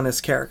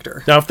villainous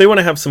character. Now, if they want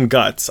to have some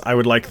guts, I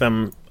would like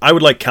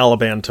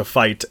Caliban to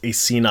fight a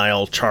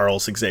senile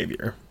Charles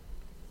Xavier.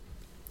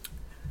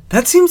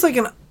 That seems like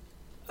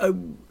I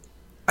don't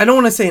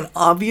want to say an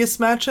obvious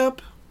matchup,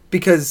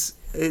 because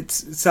it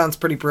sounds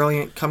pretty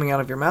brilliant coming out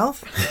of your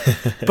mouth.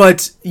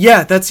 But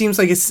yeah, that seems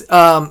like it's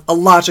a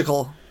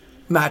logical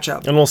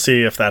matchup. And we'll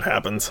see if that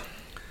happens.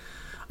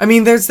 I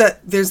mean, there's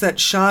that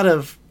shot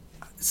of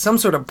some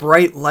sort of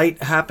bright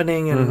light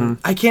happening, and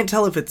I can't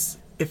tell if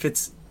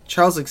it's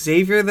Charles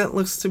Xavier that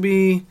looks to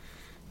be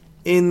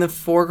in the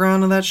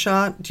foreground of that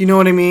shot. Do you know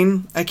what I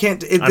mean? I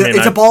can't.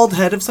 It's a bald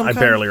head of some kind. I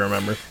barely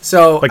remember.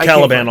 But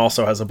Caliban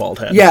also has a bald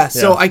head. Yeah,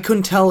 so I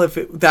couldn't tell if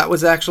that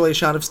was actually a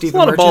shot of Stephen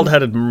Merchant. There's a lot of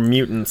bald-headed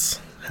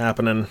mutants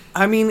happening.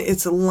 I mean,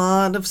 it's a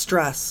lot of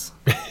stress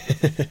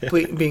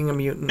being a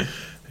mutant.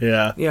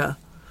 Yeah. Yeah.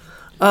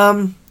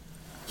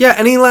 Yeah.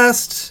 Any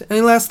last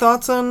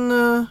thoughts on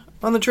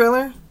the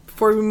trailer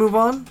before we move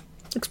on?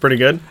 Looks pretty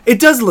good. It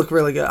does look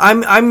really good.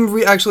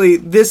 Actually,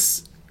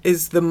 this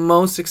is the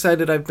most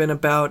excited I've been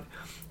about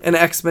an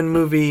X-Men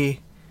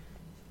movie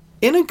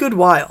in a good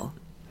while.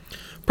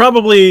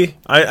 Probably,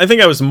 I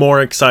think I was more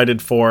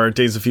excited for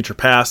Days of Future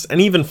Past and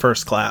even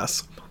First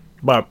Class.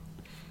 But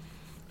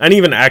And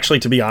even actually,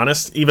 to be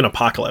honest, even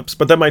Apocalypse.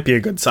 But that might be a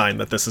good sign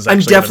that this is I'm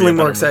actually definitely gonna be a better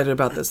more movie. excited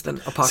about this than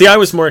Apocalypse. See, I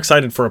was more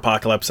excited for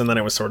Apocalypse, and then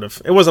it was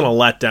it wasn't a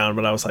letdown,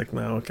 but I was like,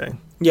 no, okay.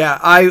 Yeah,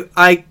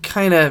 I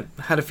kind of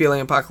had a feeling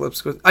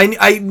Apocalypse was...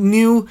 I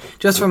knew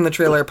just from the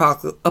trailer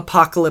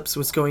Apocalypse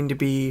was going to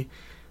be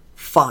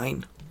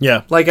fine.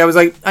 Yeah. Like, I was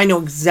like, I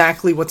know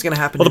exactly what's going to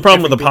happen. Well, the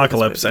problem with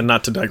Apocalypse, and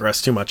not to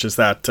digress too much, is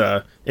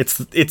that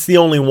it's the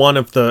only one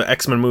of the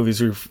X-Men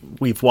movies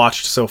we've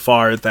watched so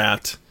far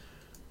that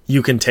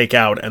you can take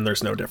out and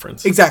there's no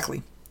difference.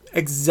 Exactly.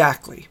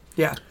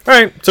 Yeah. All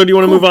right, so do you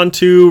want to move on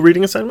to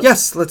reading assignments?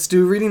 Yes, let's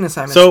do reading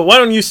assignments. So why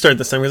don't you start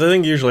this time, because I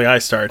think usually I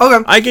start.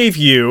 Okay. I gave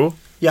you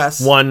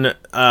one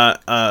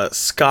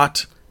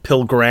Scott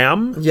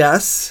Pilgrim.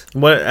 Yes.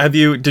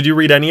 Did you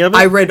read any of it?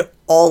 I read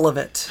all of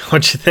it.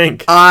 What'd you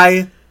think?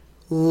 I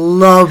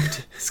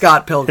loved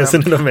Scott Pilgrim.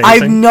 Isn't it amazing?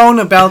 I've known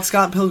about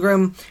Scott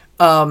Pilgrim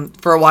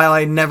for a while.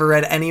 I never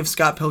read any of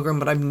Scott Pilgrim,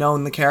 but I've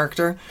known the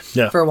character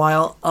for a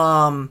while.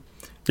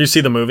 Did you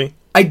see the movie?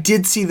 I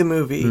did see the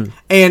movie,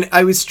 and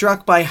I was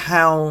struck by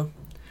how... I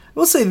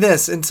will say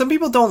this, and some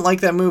people don't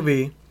like that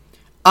movie.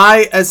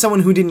 I, as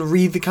someone who didn't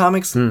read the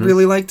comics,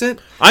 really liked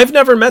it. I've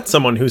never met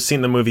someone who's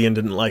seen the movie and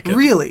didn't like it.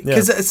 Really?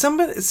 Because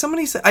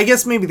somebody said... I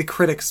guess maybe the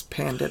critics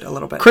panned it a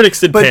little bit.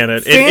 Critics did pan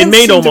it. It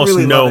made almost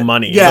really no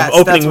money. Yes, the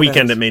opening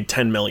weekend, it made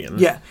 $10 million.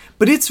 Yeah,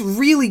 but it's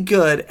really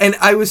good, and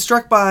I was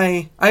struck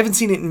by... I haven't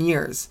seen it in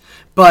years,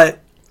 but...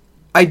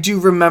 I do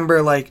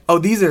remember, like, oh,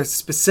 these are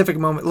specific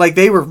moments. Like,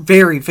 they were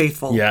very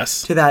faithful to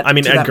that. I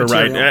mean, Edgar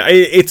Wright.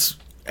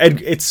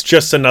 It's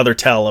just another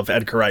tell of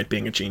Edgar Wright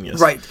being a genius.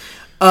 Right.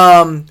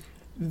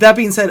 That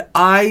being said,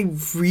 I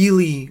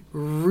really,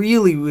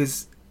 really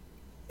was...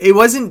 It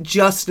wasn't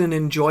just an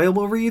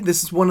enjoyable read.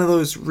 This is one of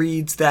those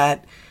reads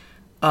that...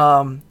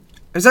 I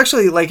was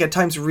actually, like, at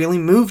times really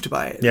moved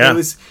by it.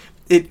 Yeah.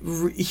 It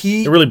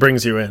really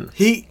brings you in.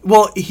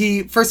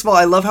 First of all,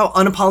 I love how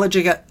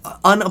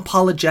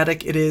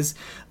unapologetic it is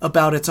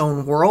about its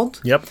own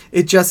world. Yep.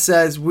 It just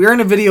says, we're in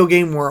a video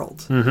game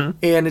world. Mm-hmm.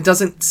 And it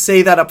doesn't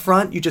say that up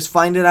front. You just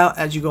find it out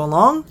as you go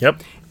along.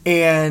 Yep.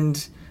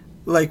 And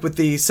like with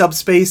the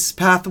subspace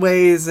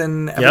pathways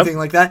and everything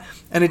like that.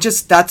 And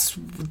that's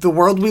the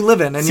world we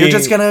live in. And you're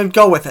just going to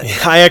go with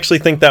it. I actually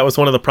think that was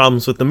one of the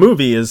problems with the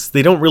movie is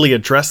they don't really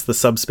address the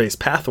subspace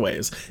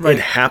pathways. Right.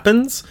 It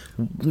happens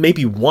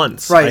maybe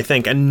once, I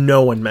think, and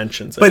no one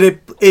mentions it. But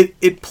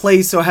it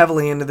plays so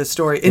heavily into the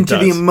story, into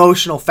the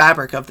emotional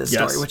fabric of this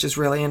story, which is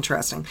really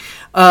interesting.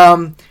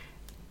 But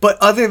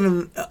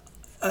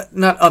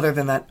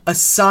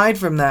aside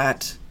from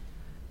that,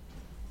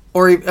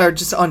 or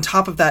just on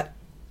top of that,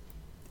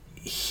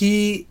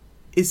 he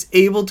is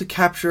able to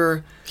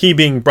capture... He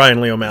being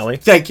Brian Lee O'Malley.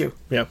 Thank you.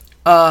 Yeah.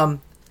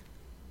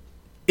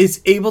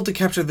 Is able to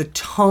capture the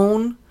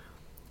tone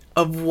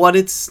of what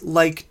it's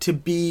like to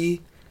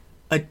be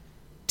a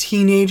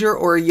teenager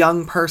or a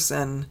young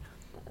person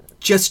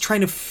just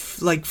trying to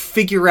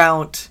figure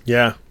out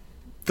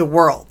the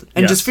world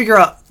and just figure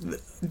out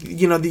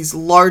these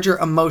larger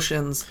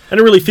emotions. And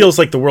it really feels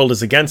like the world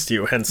is against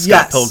you, hence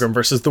Scott Pilgrim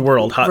versus the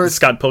world,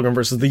 Scott Pilgrim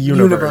versus the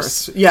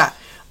universe. Yeah.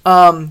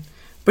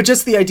 But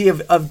just the idea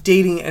of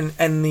dating and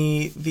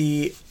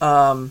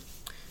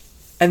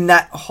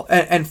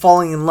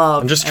falling in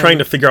love. And just trying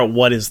to figure out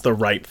what is the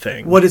right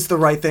thing. What is the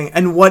right thing,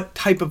 and what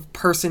type of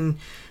person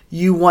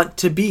you want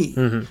to be.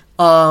 Mm-hmm.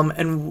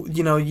 And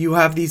you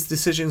have these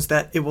decisions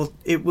that it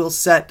will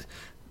set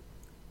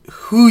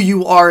who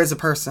you are as a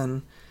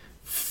person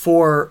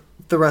for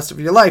the rest of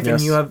your life. Yes.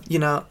 And you have,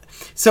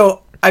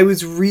 so I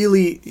was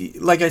really,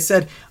 like I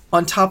said,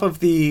 on top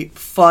of the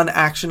fun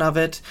action of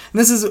it, and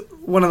this is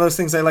one of those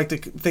things I like to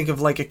think of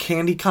like a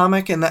candy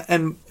comic, and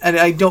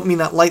I don't mean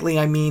that lightly.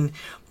 I mean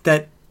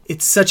that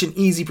it's such an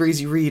easy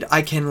breezy read.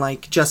 I can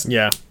just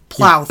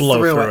plow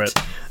through it.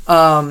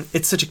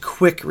 It's such a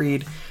quick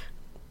read,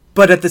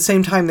 but at the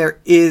same time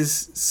there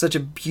is such a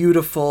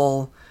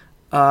beautiful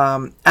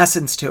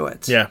essence to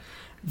it. Yeah,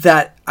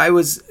 that I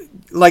was,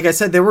 like I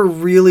said, there were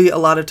really a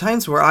lot of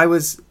times where I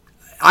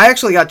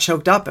actually got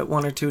choked up at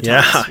one or two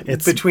times. Yeah,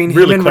 it's between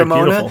really him and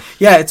Ramona. Beautiful.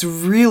 Yeah, it's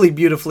really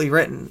beautifully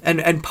written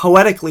and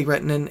poetically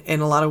written in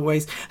a lot of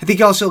ways. I think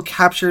he also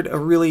captured a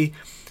really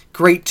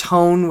great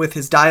tone with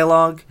his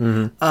dialogue.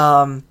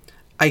 Mm-hmm.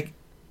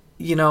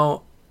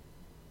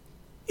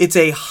 It's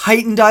a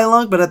heightened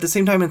dialogue, but at the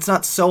same time, it's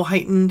not so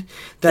heightened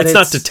that it's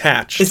not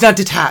detached. It's not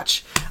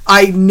detached.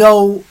 I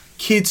know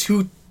kids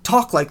who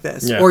talk like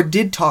this or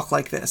did talk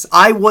like this.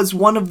 I was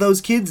one of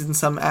those kids in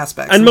some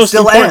aspects, and most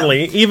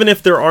importantly, even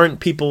if there aren't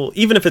people,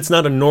 even if it's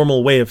not a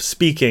normal way of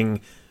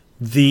speaking,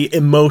 the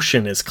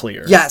emotion is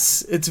clear.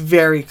 Yes, it's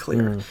very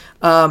clear.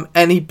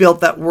 And he built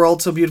that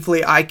world so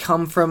beautifully. I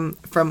come from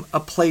a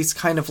place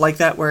kind of like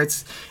that where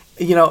it's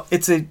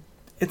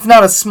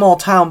not a small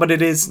town, but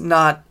it's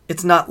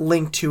not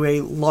linked to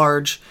a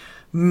large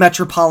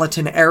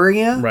metropolitan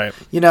area. Right.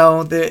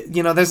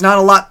 There's not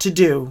a lot to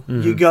do.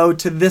 Mm-hmm. You go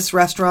to this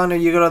restaurant or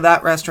you go to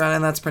that restaurant,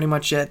 and that's pretty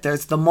much it.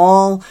 There's the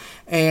mall,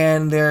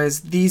 and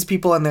there's these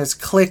people, and there's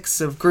cliques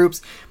of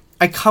groups.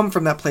 I come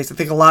from that place. I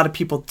think a lot of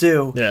people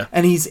do. Yeah.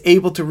 And he's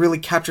able to really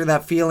capture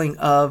that feeling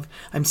of,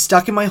 I'm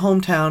stuck in my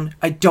hometown.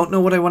 I don't know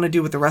what I want to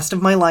do with the rest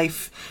of my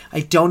life.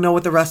 I don't know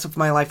what the rest of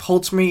my life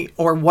holds for me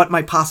or what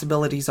my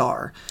possibilities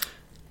are.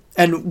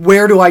 And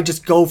where do I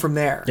just go from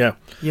there? Yeah.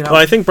 You know?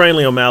 Well, I think Brian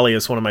Lee O'Malley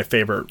is one of my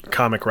favorite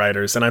comic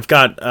writers, and I've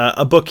got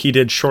a book he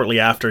did shortly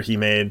after he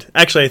made...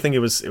 Actually, I think it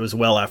was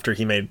well after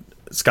he made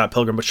Scott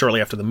Pilgrim, but shortly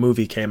after the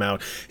movie came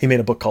out, he made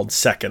a book called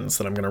Seconds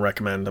that I'm going to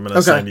recommend. I'm going to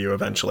assign to you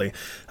eventually.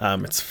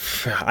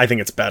 I think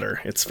it's better.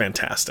 It's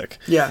fantastic.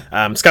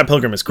 Yeah. Scott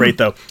Pilgrim is great,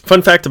 though.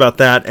 Fun fact about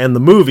that and the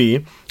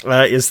movie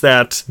is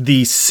that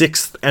the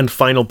sixth and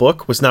final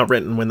book was not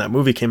written when that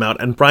movie came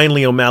out, and Brian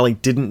Lee O'Malley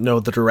didn't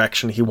know the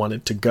direction he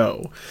wanted to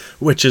go,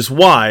 which is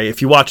why,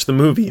 if you watch the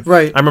movie,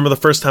 right. I remember the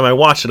first time I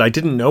watched it, I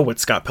didn't know what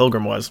Scott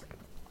Pilgrim was.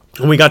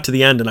 And we got to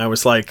the end, and I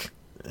was like,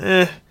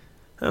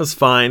 that was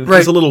fine. Right. It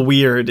was a little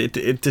weird.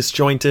 It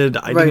disjointed.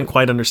 I didn't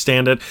quite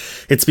understand it.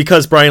 It's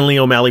because Brian Lee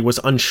O'Malley was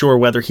unsure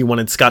whether he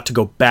wanted Scott to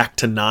go back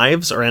to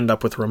Knives or end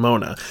up with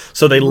Ramona.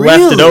 So they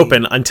left it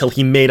open until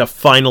he made a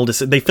final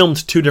decision. They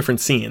filmed 2 different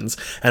scenes,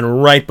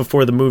 and right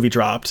before the movie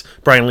dropped,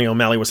 Brian Lee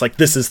O'Malley was like,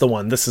 this is the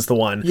one, this is the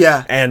one.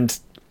 Yeah. And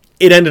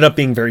it ended up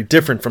being very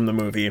different from the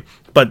movie,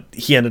 but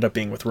he ended up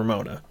being with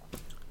Ramona.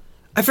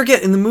 I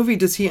forget, in the movie,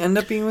 does he end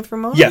up being with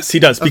Ramona? Yes, he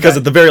does, because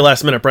at the very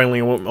last minute, Brian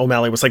Lee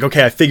O'Malley was like,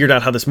 okay, I figured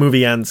out how this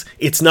movie ends.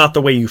 It's not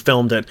the way you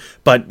filmed it,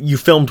 but you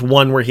filmed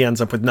one where he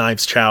ends up with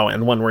Knives Chow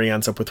and one where he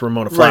ends up with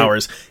Ramona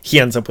Flowers. Right. He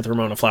ends up with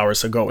Ramona Flowers,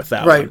 so go with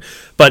that one.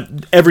 But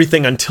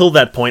everything until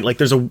that point, like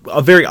there's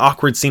a very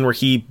awkward scene where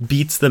he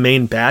beats the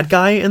main bad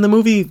guy in the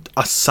movie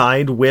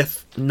aside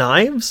with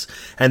Knives,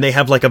 and they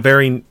have like a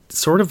very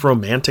sort of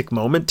romantic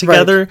moment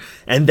together,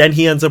 and then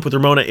he ends up with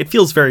Ramona. It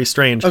feels very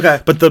strange. Okay.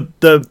 But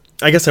the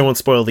I guess I won't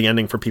spoil the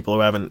ending for people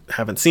who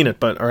haven't seen it,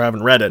 or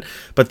haven't read it.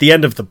 But the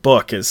end of the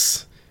book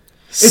it's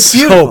so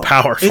beautiful.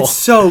 Powerful. It's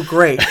so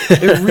great.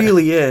 It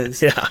really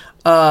is. Yeah.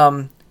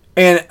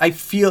 And I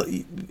feel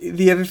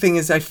the other thing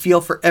is I feel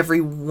for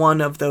every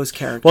one of those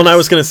characters. Well, and I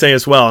was going to say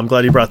as well, I'm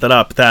glad you brought that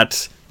up,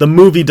 that the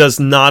movie does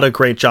not a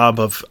great job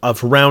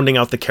of rounding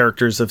out the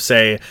characters of,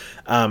 say,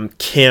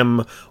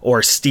 Kim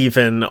or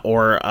Stephen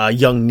or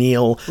young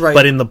Neil. Right.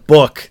 But in the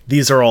book,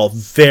 these are all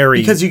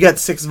very... Because you get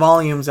 6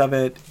 volumes of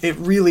it. It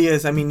really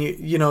is. I mean,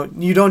 you know,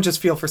 you don't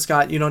just feel for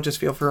Scott. You don't just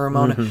feel for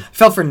Ramona. I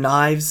felt for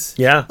Knives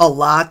a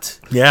lot.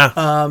 Yeah.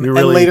 And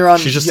later on,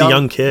 she's just a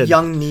young kid.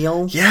 Young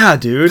Neil. Yeah,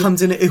 dude.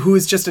 Comes in, who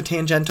is just a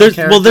tangential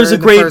character. Well, there's a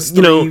great, first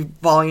 3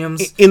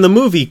 volumes. In the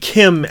movie,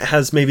 Kim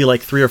has maybe like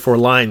 3 or 4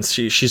 lines.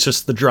 She's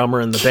just the drummer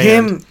in the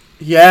band.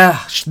 Yeah.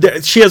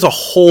 She has a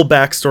whole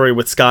backstory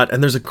with Scott,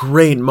 and there's a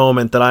great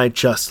moment that I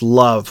just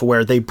love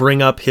where they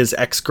bring up his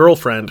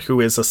ex-girlfriend,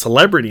 who is a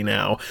celebrity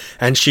now,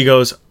 and she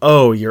goes,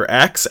 "Oh, your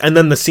ex?" And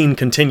then the scene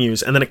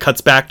continues, and then it cuts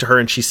back to her,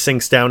 and she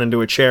sinks down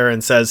into a chair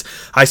and says,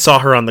 "I saw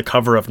her on the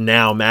cover of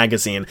Now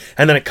magazine."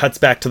 And then it cuts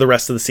back to the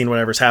rest of the scene,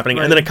 whatever's happening,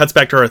 and then it cuts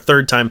back to her a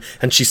third time,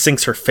 and she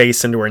sinks her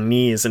face into her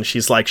knees, and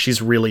she's like,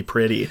 she's really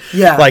pretty.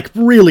 Yeah. Like,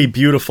 really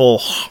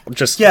beautiful,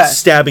 just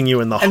stabbing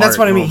you in the heart. And that's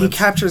what I mean. moments.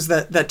 He captures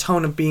that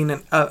tone of being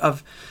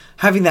of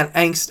having that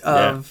angst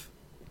of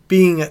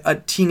being a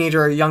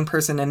teenager or a young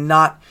person and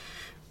not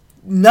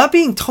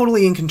being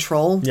totally in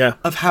control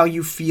of how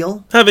you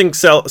feel. Having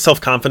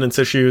self-confidence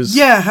issues.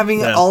 Yeah,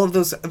 having all of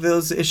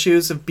those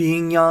issues of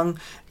being young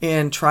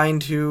and trying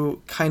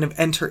to kind of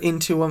enter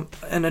into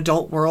an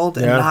adult world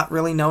and not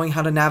really knowing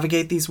how to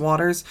navigate these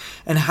waters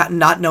and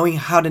not knowing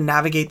how to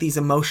navigate these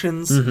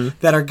emotions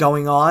that are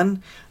going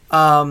on.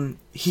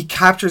 He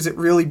captures it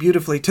really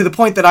beautifully to the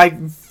point that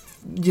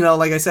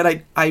like I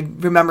said, I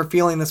remember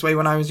feeling this way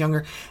when I was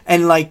younger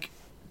and like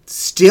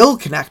still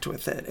connect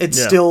with it.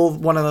 It's still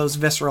one of those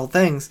visceral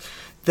things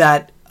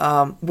that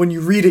when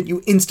you read it,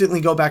 you instantly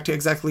go back to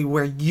exactly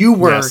where you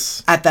were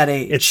at that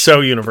age. It's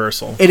so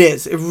universal. It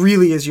is. It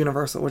really is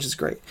universal, which is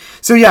great.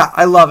 So yeah,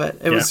 I love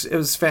it. It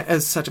was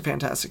such a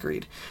fantastic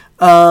read.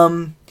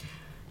 I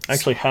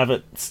actually have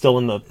it still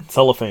in the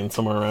cellophane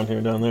somewhere around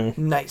here down there.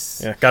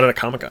 Nice. Yeah, got it at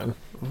Comic-Con.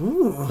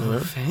 Ooh,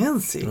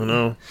 fancy. I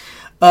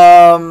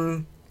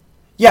know.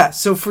 Yeah,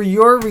 so for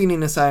your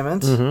reading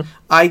assignment,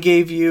 I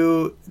gave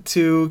you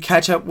to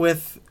catch up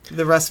with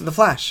the rest of The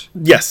Flash.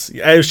 Yes,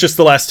 it was just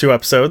the last 2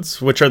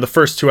 episodes, which are the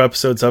first 2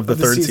 episodes of the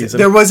third season.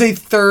 There was a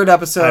third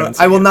episode.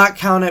 I will not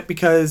count it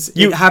because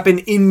it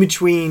happened in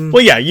between.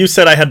 Well, yeah, you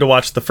said I had to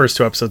watch the first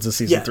 2 episodes of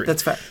season 3. Yeah,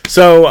 that's fair.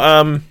 So,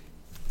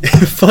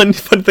 fun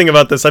thing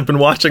about this, I've been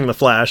watching The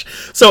Flash.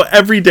 So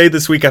every day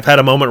this week I've had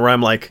a moment where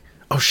I'm like,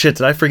 oh shit,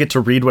 did I forget to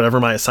read whatever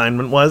my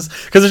assignment was?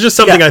 Because it's just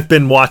something I've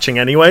been watching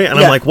anyway, and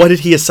I'm like, what did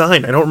he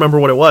assign? I don't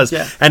remember what it was.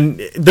 Yeah. And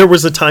there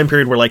was a time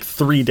period where like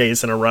 3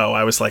 days in a row,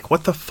 I was like,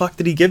 what the fuck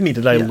did he give me?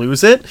 Did I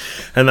lose it?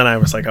 And then I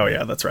was like, oh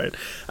yeah, that's right.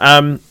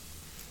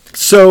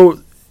 So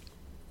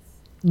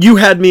you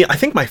had me, I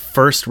think my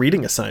first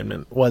reading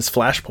assignment was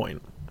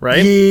Flashpoint,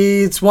 right?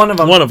 It's one of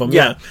them. One of them,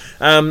 yeah.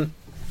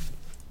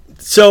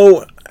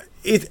 So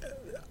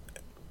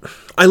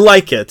I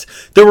like it.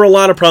 There were a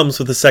lot of problems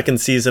with the second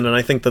season, and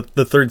I think that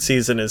the third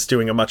season is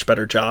doing a much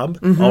better job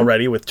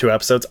already with 2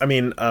 episodes. I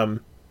mean,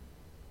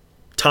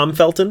 Tom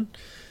Felton,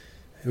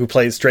 who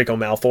plays Draco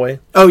Malfoy.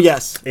 Oh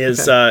yes,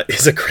 is a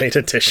great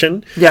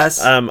addition.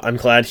 Yes, I'm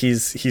glad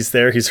he's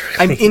there. He's really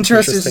I'm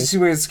interested to see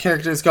where his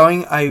character is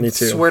going. I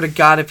swear to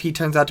God, if he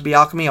turns out to be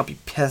alchemy, I'll be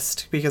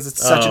pissed because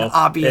it's such an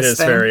obvious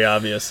thing. It is very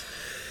obvious.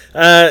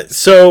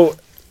 So,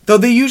 though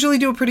they usually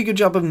do a pretty good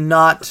job of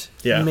not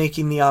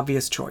making the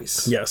obvious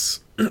choice.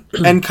 Yes,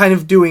 and kind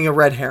of doing a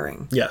red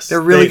herring. Yes,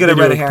 they're really good at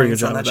red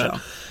herrings on that show.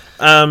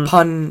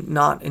 Pun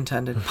not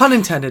intended. Pun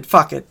intended.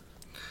 Fuck it.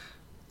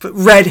 But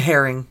red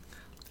herring.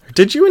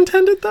 Did you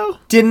intend it though?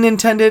 Didn't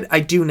intend it. I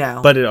do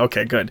now. But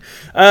okay, good.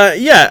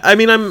 Yeah, I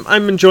mean,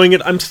 I'm enjoying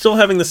it. I'm still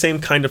having the same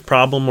kind of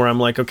problem where I'm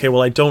like, okay,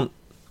 well, I don't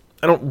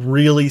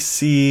really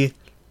see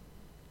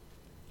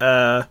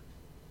how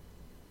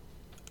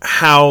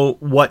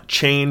what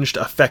changed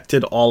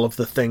affected all of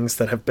the things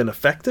that have been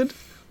affected.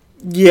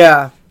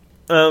 Yeah.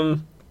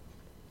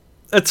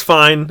 It's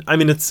fine. I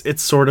mean,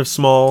 it's sort of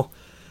small.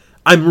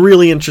 I'm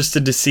really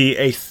interested to see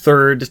a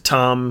third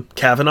Tom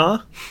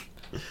Cavanaugh.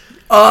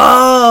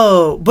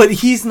 Oh, but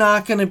he's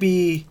not going to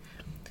be...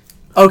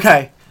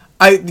 Okay.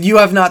 You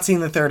have not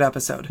seen the 3rd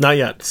episode. Not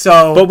yet.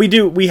 So, but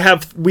we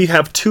have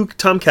 2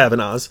 Tom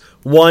Cavanaughs.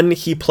 One,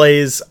 he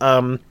plays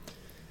Harrison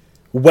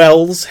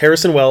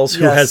Wells,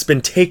 who has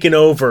been taken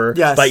over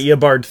by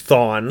Eobard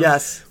Thawne.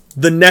 Yes.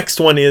 The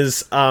next one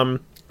is Tom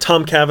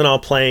Cavanaugh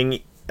playing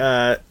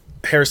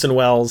Harrison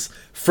Wells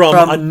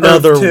from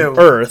another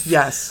Earth.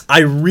 Yes. I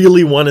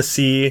really want to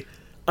see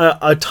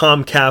a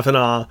Tom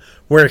Cavanaugh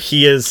where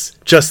he is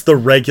just the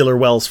regular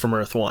Wells from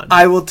Earth 1.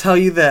 I will tell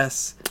you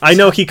this. I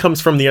know he comes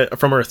from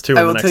Earth 2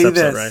 in the next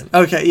episode, right?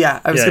 Okay, yeah.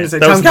 I was going to say,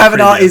 Tom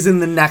Cavanaugh is in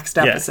the next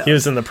episode. Yeah, he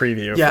was in the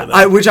preview.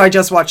 Yeah, which I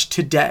just watched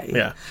today.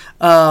 Yeah.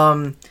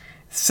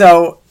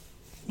 So...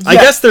 Yeah. I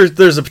guess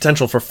there's a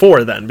potential for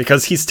 4 then,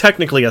 because he's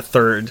technically a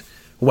third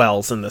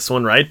Wells in this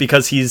one, right?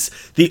 Because he's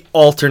the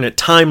alternate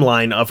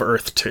timeline of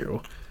Earth 2.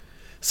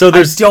 So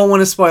I don't want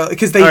to spoil it,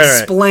 because they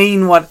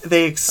explain what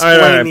they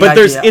explain the but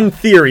idea. In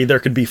theory, there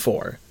could be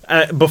 4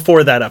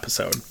 before that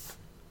episode.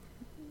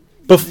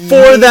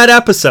 Before that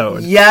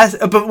episode. Yes,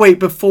 but wait,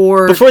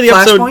 before the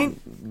Flashpoint?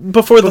 episode,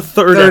 before the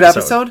third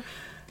episode.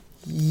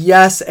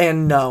 Yes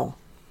and no.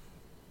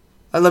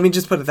 Let me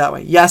just put it that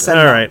way. Yes and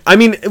no. All right. I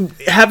mean,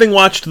 having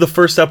watched the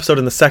first episode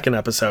and the second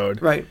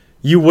episode, right?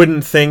 You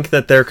wouldn't think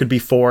that there could be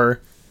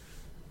 4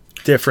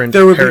 different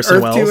There would Harrison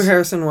be Wells. Earth 2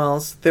 Harrison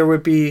Wells. There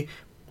would be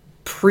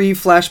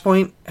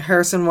pre-Flashpoint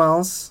Harrison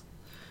Wells.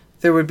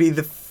 There would be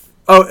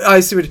I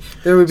see what...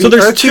 There would be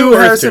Earth 2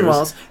 Harrison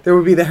Wells. There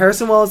would be the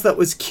Harrison Wells that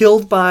was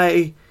killed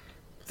by...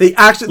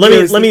 Let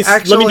me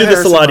do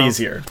this a lot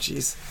easier.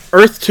 Jeez.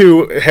 Earth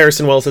 2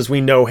 Harrison Wells as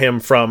we know him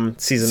from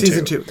Season 2.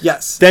 Season 2,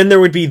 yes. Then there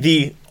would be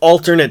the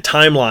alternate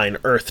timeline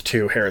Earth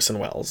 2 Harrison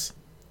Wells.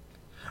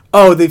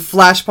 Oh, the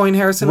Flashpoint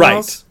Harrison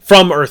Wells? Right,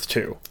 from Earth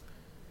 2.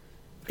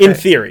 In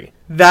theory.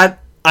 That...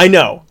 I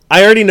know.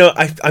 I already know.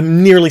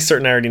 I'm nearly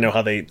certain I already know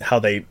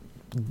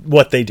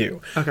what they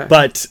do. Okay.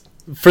 But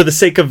for the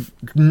sake of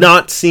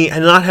not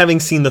having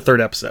seen the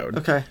 3rd episode,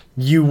 okay,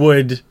 you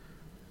would...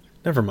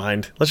 Never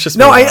mind. Let's just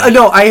I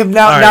have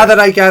now that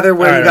I gather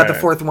where you got the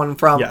 4th one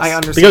from. Yes. I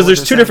understand because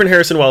there's 2 different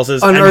Harrison Wells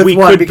on Earth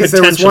 1, because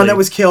there was one that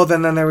was killed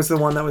and then there was the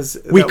one that was...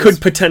 We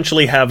could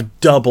potentially have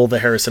double the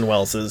Harrison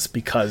Wells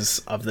because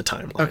of the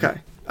timeline. Okay.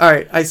 All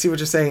right. I see what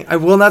you're saying. I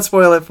will not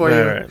spoil it for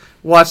you. Right.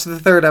 Watch the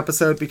 3rd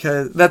episode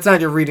because that's not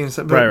your reading,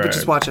 but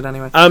just watch it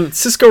anyway.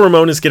 Cisco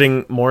Ramon is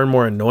getting more and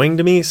more annoying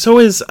to me. So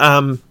is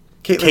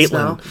Caitlin.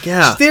 Snow.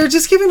 Yeah. They're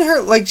just giving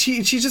her... Like,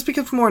 she just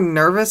becomes more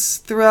nervous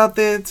throughout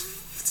the...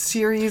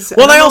 series.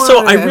 Well,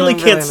 I really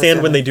can't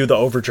stand when they do the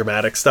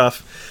overdramatic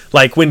stuff.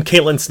 Like when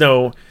Caitlin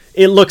Snow,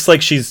 it looks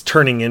like she's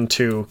turning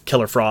into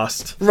Killer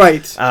Frost.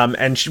 Right.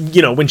 And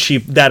when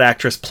that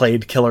actress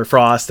played Killer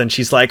Frost and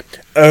she's like,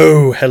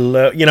 "Oh,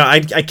 hello."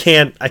 I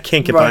can't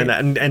get behind that.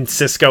 And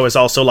Cisco is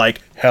also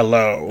like,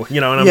 "Hello."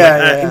 And I'm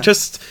like,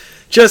 just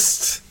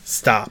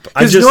stop.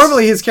 Because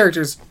normally his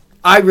characters,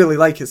 I really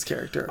like his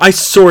character. I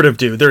sort of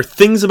do. There are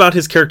things about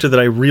his character that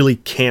I really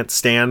can't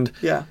stand.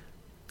 Yeah.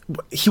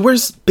 He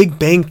wears Big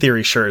Bang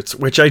Theory shirts,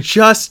 which I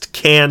just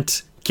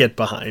can't get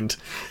behind.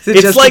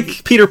 It's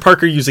like Peter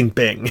Parker using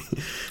Bing.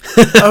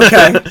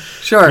 Okay,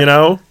 sure.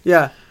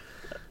 Yeah.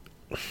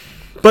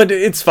 But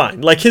it's fine.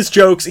 Like his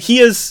jokes,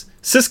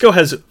 Cisco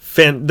has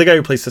the guy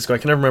who plays Cisco, I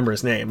can never remember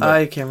his name.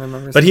 I can't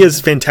remember his name. But he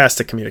has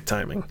fantastic comedic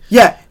timing.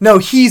 Yeah, no,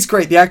 he's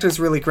great. The actor's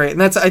really great.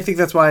 And I think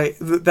that's why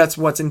that's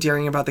what's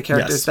endearing about the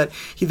characters, that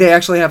they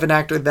actually have an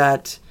actor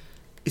that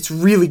it's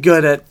really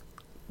good at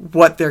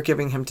what they're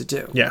giving him to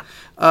do. Yeah.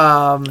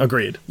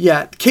 Agreed.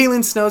 Yeah.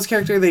 Caitlin Snow's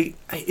character, they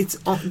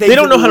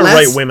don't know how to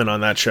write women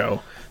on that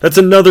show. That's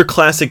another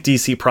classic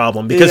DC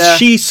problem, because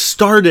she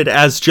started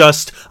as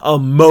just a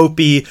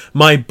mopey,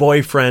 my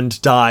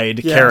boyfriend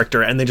died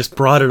character, and they just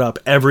brought it up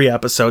every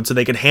episode so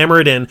they could hammer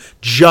it in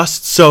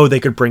just so they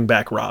could bring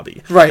back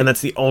Robbie. Right. And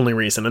that's the only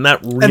reason. And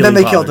that really And then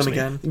they killed bothers him me.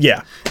 again.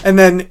 Yeah. And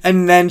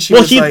then she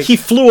was like... he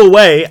flew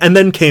away and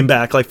then came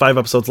back like 5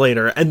 episodes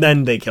later, and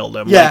then they killed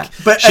him. Yeah, like,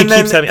 but she and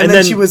then, keeps having, and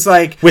then she was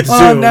like, with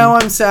 "Oh, Zoom. now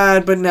I'm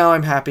sad, but now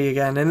I'm happy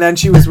again." And then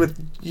she was with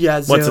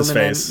Zoom. What's his and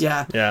face?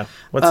 Then, yeah.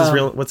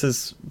 What's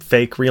his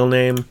fake real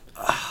name?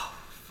 Oh,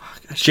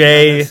 fuck,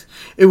 Jay.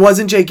 It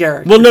wasn't Jay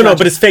Garrick. Well, no,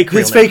 but his fake real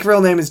name. His fake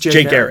real name is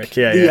Jay Garrick.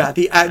 Yeah.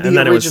 The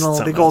original,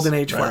 the Golden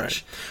Age right,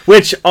 Flash. right.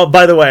 Which,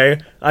 by the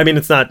way, I mean,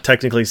 it's not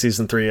technically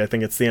season 3. I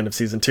think it's the end of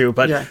season 2.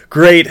 But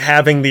great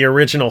having the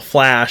original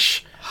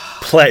Flash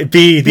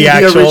be the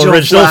actual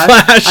original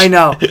Flash. I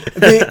know.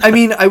 I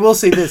mean, I will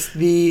say this: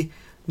 the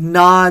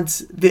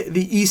nods, the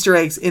Easter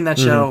eggs in that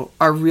show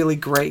are really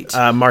great.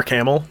 Mark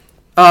Hamill.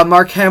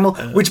 Mark Hamill,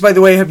 which, by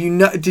the way,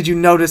 did you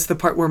notice the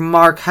part where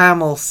Mark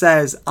Hamill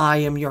says, "I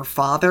am your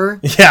father"?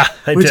 Yeah,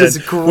 I which did. is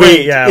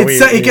great.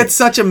 It gets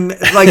such a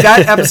like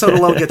that episode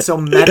alone gets so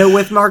meta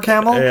with Mark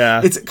Hamill.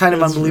 Yeah, it's kind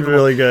of unbelievable.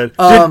 Really good.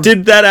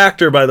 Did that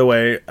actor, by the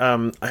way?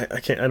 I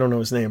don't know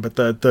his name, but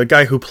the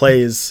guy who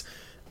plays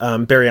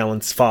Barry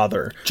Allen's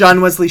father,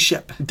 John Wesley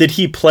Shipp. Did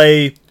he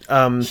play?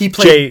 He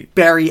played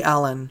Barry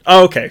Allen.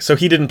 Oh, okay. So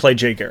he didn't play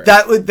Jay Garrick.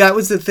 That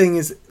was the thing,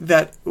 is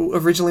that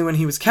originally when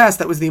he was cast,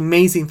 that was the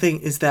amazing thing,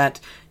 is that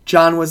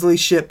John Wesley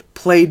Shipp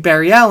played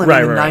Barry Allen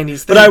in the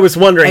 90s. But I was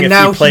wondering and if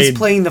now he played... he's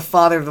playing the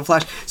father of the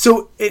Flash.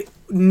 So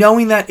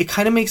knowing that, it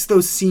kind of makes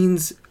those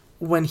scenes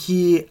when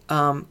he,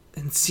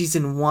 in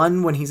season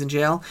 1, when he's in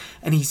jail,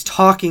 and he's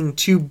talking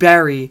to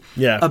Barry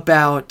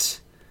about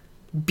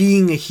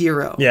being a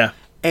hero. Yeah.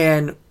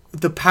 And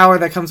the power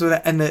that comes with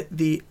it, and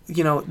the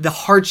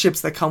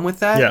hardships that come with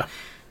that. Yeah.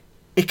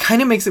 It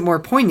kind of makes it more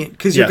poignant,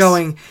 because you're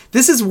going,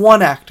 this is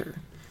one actor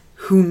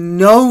who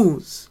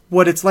knows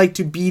what it's like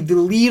to be the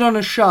lead on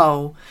a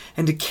show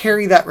and to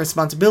carry that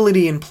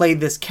responsibility and play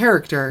this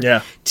character.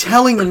 Yeah.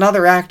 Telling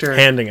another actor,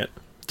 handing it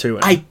to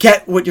him. I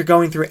get what you're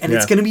going through, and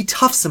it's going to be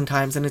tough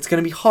sometimes, and it's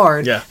going to be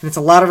hard, and it's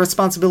a lot of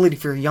responsibility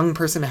for a young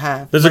person to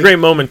have. There's a great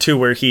moment, too,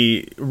 where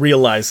he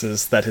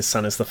realizes that his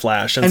son is the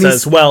Flash and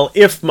says, well,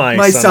 if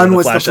my son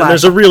was the Flash. And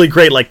there's a really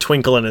great, like,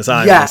 twinkle in his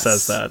eye when he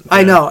says that.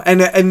 I know.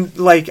 And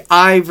like,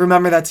 I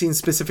remember that scene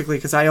specifically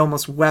because I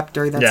almost wept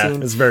during that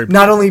scene. It's very...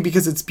 Not only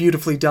because it's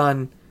beautifully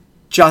done,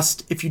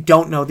 just if you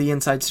don't know the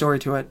inside story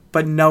to it,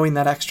 but knowing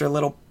that extra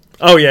little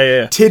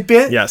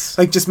tidbit,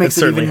 like, just makes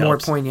it even more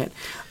poignant.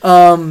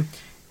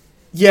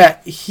 Yeah,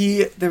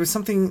 there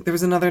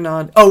was another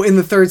nod. Oh, in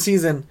the 3rd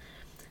season,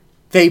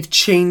 they've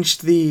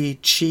changed the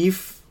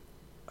chief.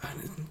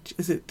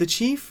 Is it the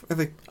chief or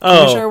the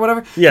commissioner or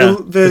whatever? Yeah,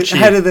 the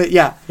head of the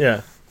yeah.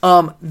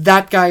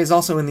 That guy is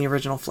also in the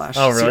original Flash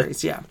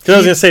series. Yeah, because I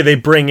was gonna say they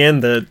bring in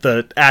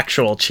the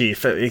actual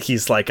chief.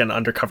 He's like an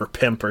undercover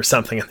pimp or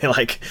something,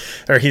 and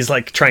or he's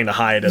like trying to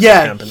hide as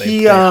a pimp, and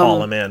they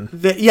haul him in.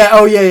 But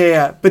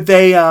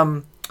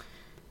they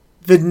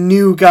the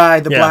new guy,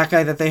 the black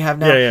guy that they have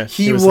now,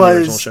 he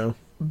was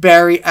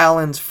Barry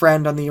Allen's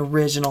friend on the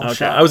original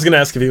show. I was going to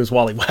ask if he was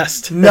Wally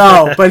West.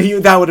 No, but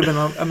that would have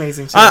been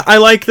amazing too. I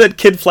like that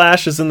Kid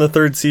Flash is in the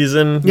 3rd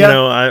season. You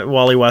know,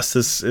 Wally West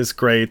is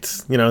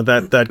great. You know,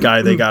 that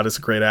guy they got is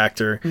a great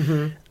actor.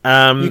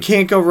 Mm-hmm. You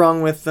can't go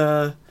wrong with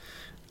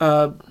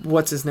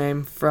what's his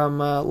name from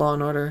Law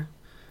and Order.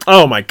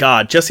 Oh my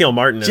God, Jesse L.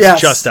 Martin is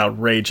just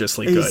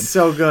outrageously good. He's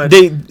so good.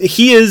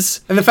 He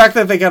is, and the fact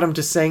that they got him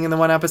to sing in the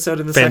one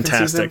episode in the second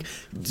season.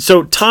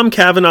 So Tom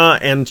Cavanaugh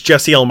and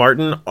Jesse L.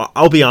 Martin,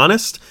 I'll be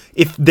honest,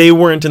 if they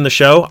weren't in the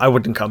show, I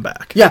wouldn't come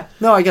back. Yeah,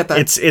 no, I get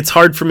that. It's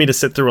hard for me to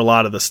sit through a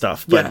lot of the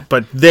stuff,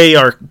 but they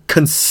are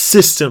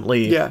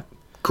consistently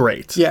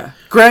great. Yeah,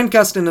 Grant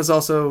Gustin is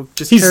also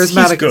just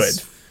charismatic. He's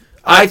good.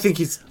 I think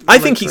he's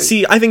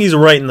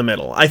right in the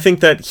middle. I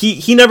think that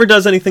he never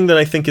does anything that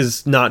I think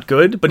is not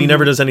good, but he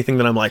never does anything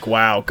that I'm like,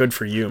 wow, good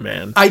for you,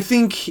 man. I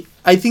think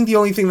the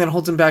only thing that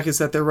holds him back is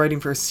that they're writing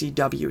for a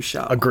CW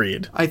show.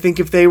 Agreed. I think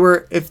if they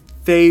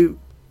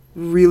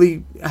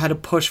really had a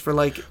push for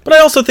But I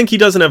also think he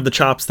doesn't have the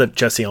chops that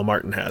Jesse L.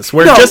 Martin has.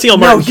 Where Jesse L.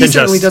 Martin he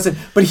certainly doesn't.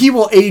 But he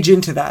will age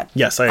into that.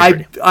 Yes, I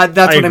agree.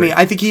 That's what I mean.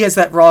 I think he has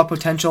that raw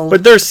potential.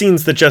 But there are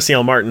scenes that Jesse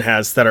L. Martin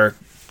has that are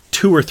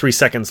 2 or 3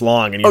 seconds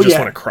long, and you just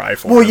want to cry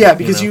for him. Well, yeah,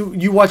 because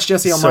you watch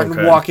Jesse L.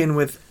 Martin walk in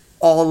with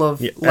all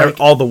of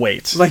all the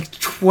weight,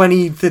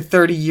 20 to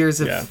 30 years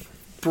of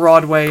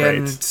Broadway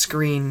and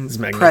screen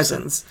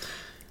presence.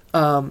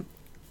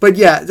 But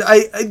yeah,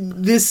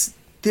 this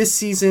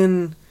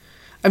season.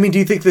 I mean, do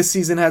you think this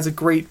season has a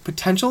great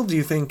potential? Do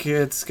you think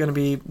it's going to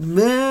be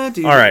meh?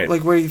 All right,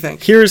 what do you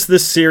think? Here's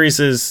this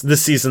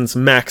season's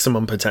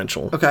maximum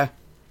potential. Okay,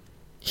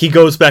 he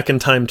goes back in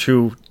time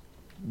to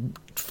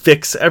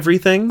fix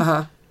everything,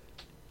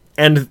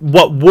 and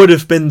what would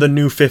have been the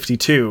New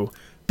 52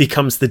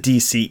 becomes the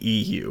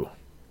DCEU.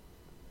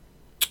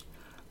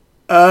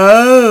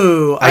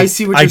 Oh, I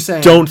see what you're saying.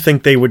 I don't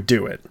think they would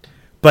do it,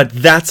 but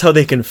that's how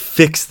they can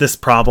fix this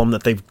problem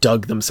that they've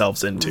dug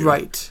themselves into.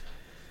 Right.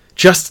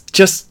 Just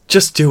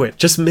do it.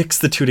 Just mix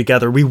the two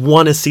together. We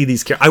want to see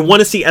these characters. I want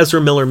to see Ezra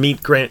Miller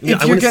meet Grant.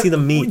 I want to see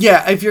them meet.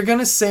 Yeah, if you're going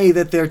to say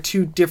that they're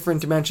two different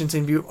dimensions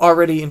and you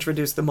already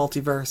introduced the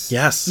multiverse.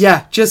 Yes.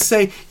 Yeah, just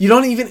say, you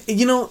don't even,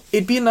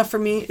 it'd be enough for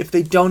me if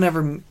they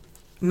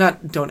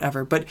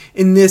but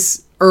in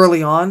this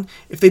early on,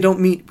 if they don't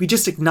meet, we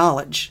just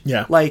acknowledge.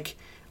 Yeah. Like,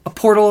 a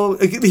portal,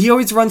 he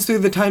always runs through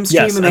the time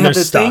stream and they have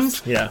those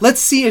things. Yeah. Let's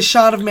see a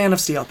shot of Man of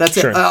Steel. That's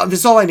Sure. it.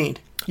 That's all I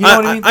need. You know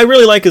what I mean? I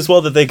really like as well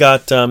that they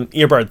got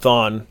Eobard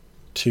Thawne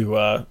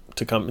to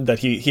come. That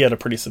he had a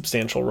pretty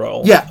substantial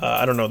role. Yeah.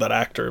 I don't know that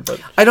actor, but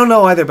I don't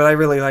know either, but I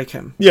really like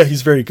him. yeah,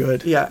 he's very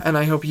good. Yeah, and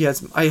I hope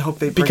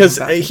they bring because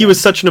him back he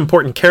was such an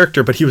important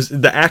character, but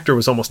the actor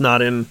was almost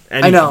not in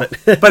any of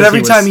it. But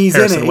every time he's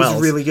Harrison in it, Wells.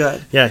 he's really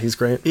good. Yeah, he's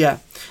great. Yeah.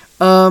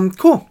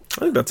 Cool. I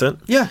think that's it.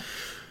 Yeah.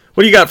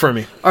 What do you got for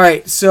me? All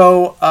right.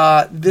 So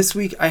this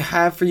week I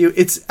have for you.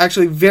 It's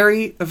actually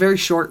a very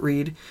short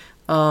read.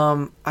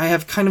 I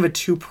have kind of a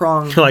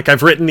two-prong. Like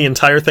I've written the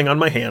entire thing on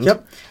my hand.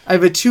 Yep. I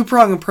have a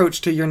two-prong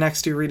approach to your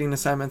next two reading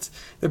assignments.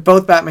 They're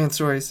both Batman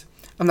stories.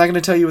 I'm not going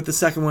to tell you what the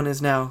second one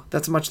is now.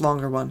 That's a much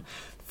longer one.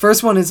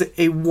 First one is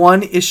a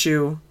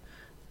one-issue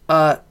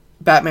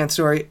Batman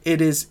story.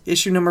 It is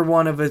issue number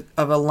 1 of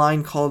a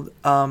line called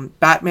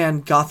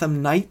Batman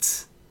Gotham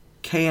Knights.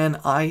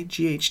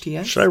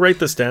 Knights. Should I write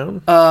this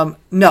down?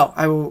 No,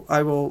 I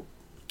will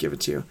give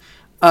it to you.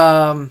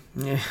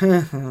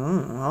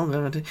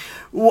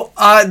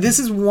 This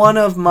is one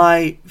of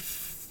my.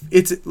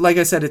 It's like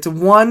I said, it's a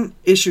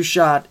one-issue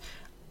shot.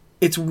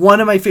 It's one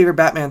of my favorite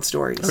Batman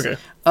stories. Okay.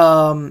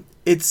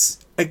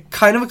 It's a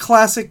kind of a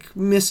classic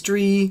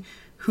mystery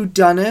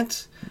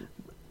whodunit.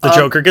 The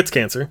Joker gets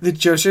cancer. The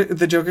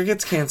Joker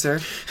gets cancer,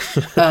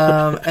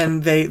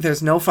 and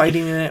there's no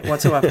fighting in it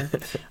whatsoever.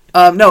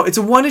 No, it's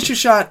a one-issue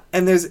shot,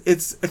 and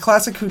it's a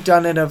classic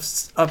whodunit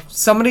of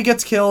somebody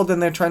gets killed,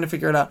 and they're trying to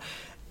figure it out.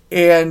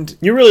 And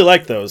you really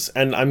like those,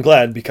 and I'm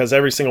glad because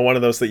every single one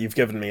of those that you've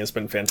given me has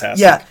been fantastic.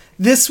 Yeah,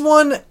 this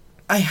one,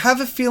 I have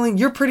a feeling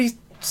you're pretty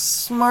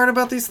smart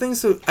about these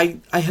things, so I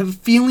have a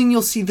feeling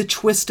you'll see the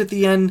twist at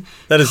the end.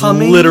 That is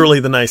coming,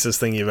 literally the nicest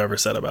thing you've ever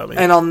said about me.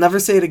 And I'll never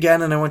say it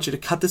again, and I want you to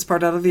cut this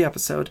part out of the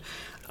episode.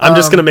 I'm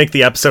just going to make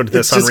the episode of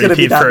this on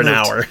repeat for an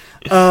hour.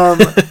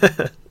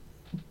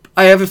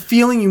 I have a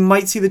feeling you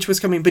might see the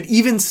twist coming, but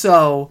even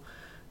so,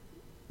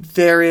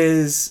 there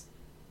is...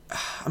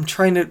 I'm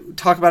trying to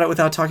talk about it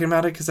without talking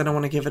about it because I don't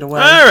want to give it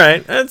away. All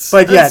right. There's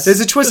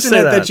a twist in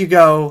it that you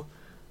go,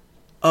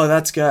 oh,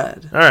 that's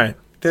good. All right.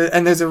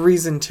 And there's a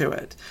reason to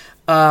it.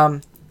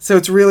 So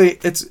it's really,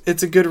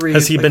 it's a good read.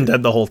 Has he been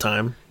dead the whole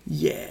time?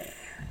 Yeah.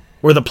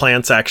 Were the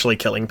plants actually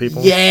killing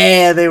people?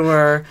 Yeah, they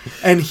were.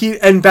 And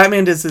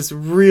Batman does this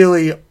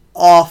really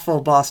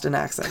awful Boston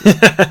accent.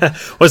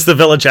 Was the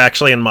village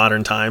actually in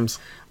modern times?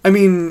 I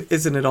mean,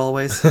 isn't it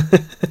always? M.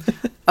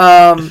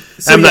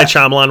 Night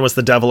Shyamalan was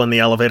the devil in the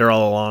elevator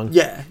all along.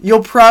 Yeah,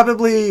 you'll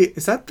probably...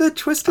 Is that the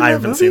twist in I that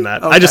haven't movie? seen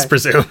that. Okay. I just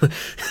presume.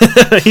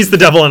 He's the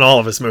devil in all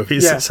of his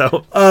movies. Yeah.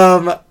 So.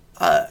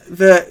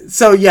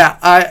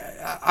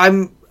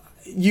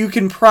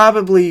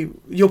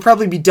 You'll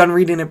probably be done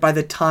reading it by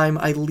the time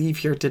I leave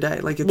here today.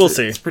 We'll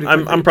see. It's pretty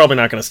I'm probably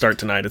not going to start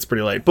tonight. It's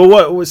pretty late.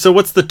 But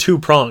what's the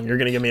two-prong? You're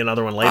going to give me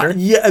another one later?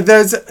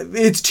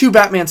 It's two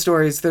Batman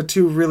stories. They're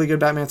two really good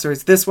Batman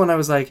stories. This one I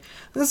was like,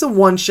 this is a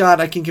one shot.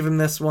 I can give him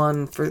this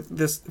one for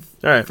this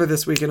for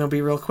this week and it'll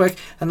be real quick.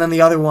 And then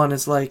the other one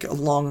is like a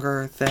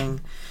longer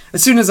thing.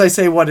 As soon as I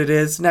say what it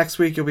is next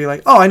week, you'll be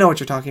like, oh, I know what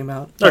you're talking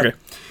about. But okay.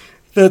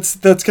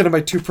 That's kind of my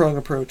two-prong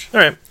approach.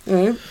 All right. All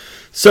right.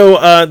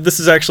 So this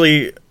is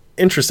actually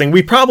interesting.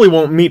 We probably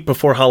won't meet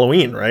before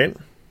Halloween, right?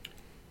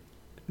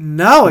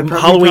 No,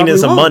 Halloween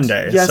is a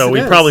Monday, yes, so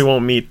we is. probably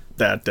won't meet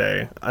that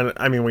day.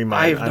 I mean, we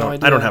might. I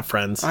don't have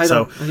friends,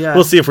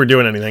 we'll see if we're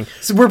doing anything.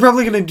 So we're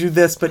probably going to do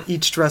this, but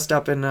each dressed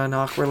up in an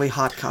awkwardly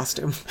hot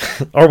costume.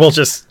 Or we'll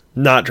just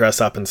not dress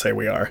up and say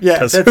we are. Yeah,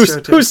 that's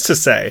true too. Who's to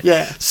say?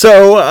 Yeah.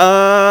 So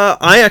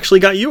I actually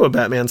got you a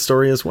Batman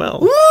story as well.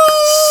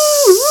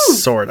 Woo!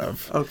 Sort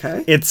of.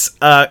 Okay. It's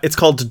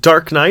called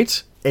Dark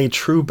Knight, a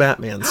true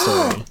Batman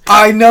story.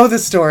 I know the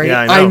story. Yeah,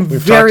 I know. I'm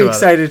very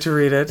excited to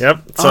read it.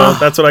 Yep. So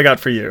that's what I got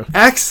for you.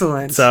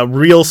 Excellent. It's a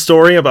real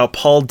story about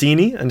Paul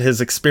Dini and his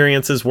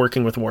experiences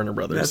working with Warner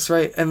Brothers. That's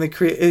right. And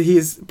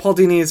Paul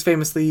Dini is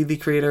famously the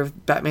creator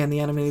of Batman the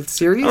Animated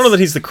Series. I don't know that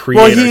he's the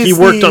creator. Well, he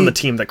worked on the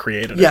team that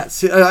created it.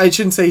 Yes. I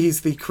shouldn't say he's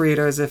the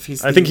creator as if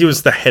he's I think he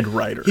was the head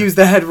writer. He was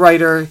the head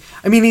writer.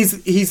 I mean,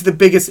 he's the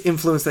biggest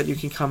influence that you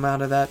can come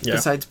out of that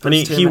besides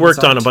Bruce and he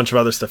worked on a bunch of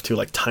other stuff too,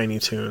 like Tiny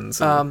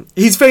Toons.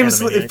 He's famous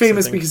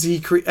because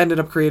he ended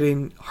up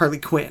creating Harley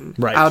Quinn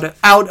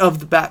out of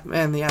the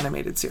Batman the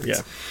Animated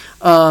Series.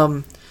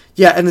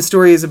 Yeah, and the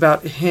story is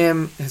about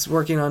him is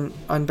working on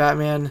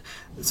Batman.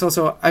 It's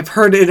also, I've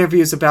heard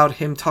interviews about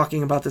him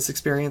talking about this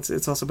experience.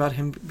 It's also about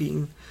him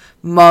being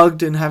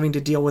mugged and having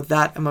to deal with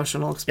that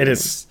emotional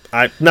experience.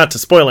 It is, not to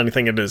spoil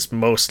anything, it is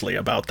mostly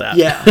about that.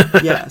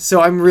 Yeah.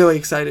 So I'm really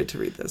excited to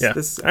read this. Yeah.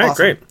 This is all right, awesome.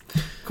 great.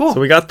 Cool.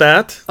 So we got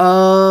that.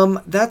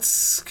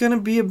 That's gonna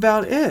be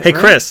about it. Hey,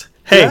 right? Chris.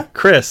 Hey, Yeah?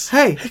 Chris.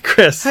 Hey. Hey,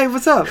 Chris. Hey,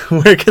 what's up?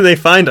 Where can they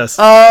find us?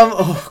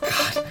 Oh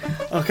God.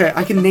 Okay,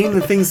 I can name the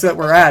things that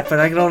we're at,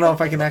 but I don't know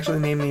if I can actually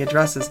name the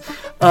addresses.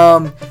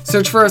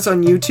 Search for us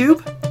on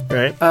YouTube.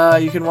 Right.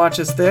 You can watch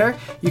us there.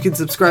 You can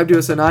subscribe to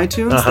us on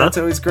iTunes. Uh-huh. That's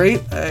always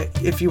great.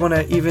 If you want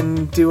to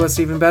even do us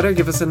even better,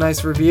 give us a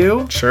nice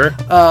review. Sure.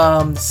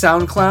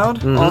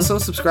 SoundCloud. Also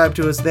subscribe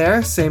to us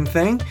there. Same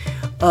thing.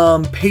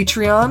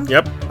 Patreon.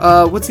 Yep.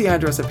 What's the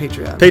address at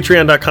Patreon?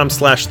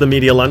 Patreon.com/The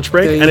Media Lunch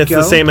Break. There you And it's go.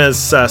 the same as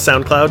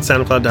SoundCloud.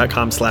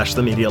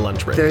 SoundCloud.com/The Media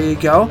Lunch Break. There you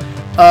go.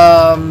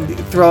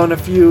 Throw in a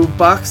few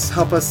bucks.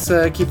 Help us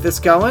keep this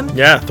going.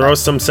 Yeah, throw us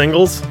some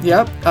singles.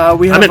 Yep.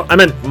 We have. I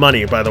meant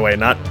money, by the way,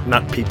 not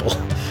people.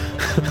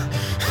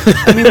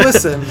 I mean,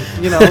 listen.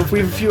 If we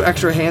have a few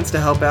extra hands to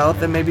help out,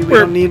 then maybe we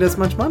don't need as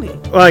much money.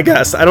 Well, I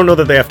guess. I don't know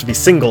that they have to be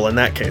single in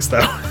that case,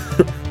 though.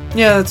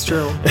 Yeah, that's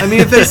true. I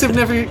mean,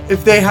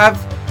 if they have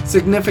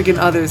significant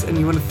others and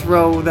you want to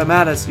throw them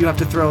at us, you have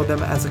to throw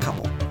them as a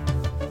couple.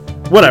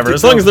 Whatever,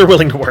 as long as they're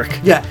willing to work.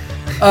 Yeah.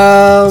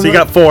 So you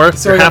got 4.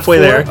 So You're I got halfway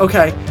 4. there.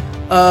 Okay.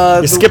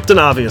 You skipped an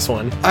obvious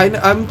one.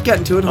 I'm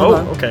getting to it. Hold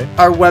on. Okay.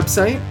 Our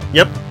website.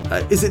 Yep.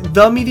 Is it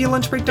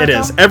themedialunchbreak.com? It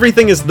is.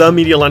 Everything is The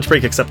Media Lunch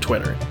Break except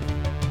Twitter.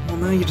 Well,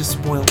 now you just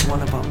spoiled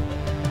one of them.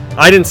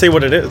 I didn't say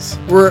what it is.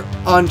 We're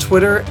on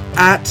Twitter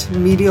at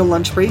Media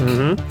Lunch Break.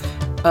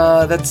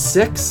 That's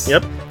 6.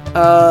 Yep.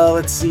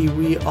 Let's see.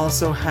 We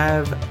also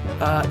have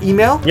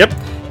email. Yep.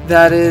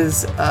 That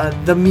is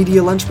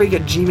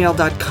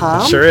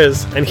themedialunchbreak@gmail.com. Sure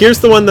is. And here's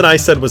the one that I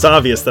said was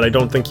obvious that I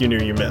don't think you knew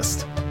you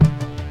missed.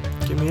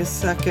 Give me a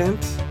second.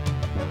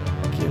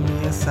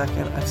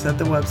 I've said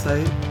the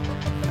website.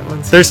 That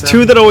one's There's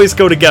 2 that always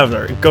go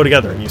together,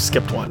 and you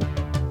skipped one.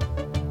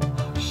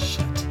 Oh,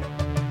 shit.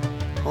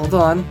 Hold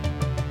on.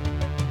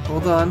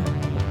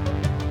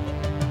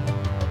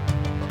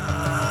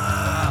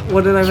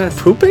 What did I miss?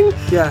 Pooping?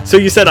 Yeah. So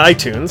you said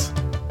iTunes.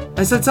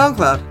 I said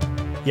SoundCloud.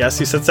 Yes,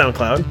 you said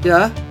SoundCloud.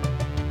 Yeah.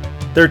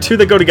 There are 2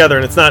 that go together,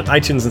 and it's not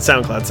iTunes and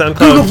SoundCloud.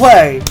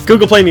 SoundCloud.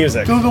 Google Play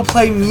Music. Google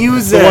Play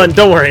Music. The one.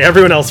 Don't worry,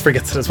 everyone else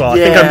forgets it as well.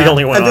 Yeah. I think I'm the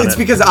only one on It's it.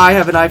 because I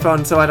have an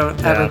iPhone, so I don't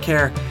ever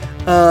care.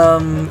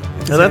 And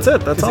that's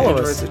it. That's all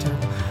of us.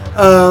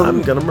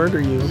 I'm gonna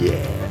murder you. Yeah.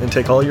 And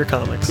take all your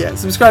comics. Yeah.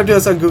 Subscribe to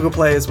us on Google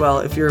Play as well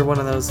if you're one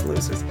of those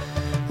losers.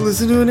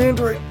 Listen to an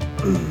Android.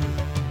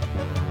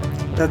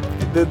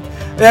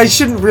 I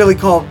shouldn't really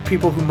call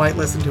people who might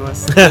listen to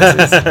us.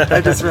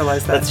 I just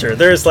realized that. That's true.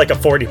 There's like a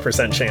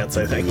 40% chance,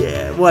 I think.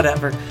 Yeah,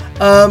 whatever.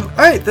 All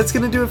right, that's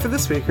going to do it for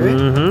this week, right?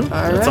 Mm-hmm.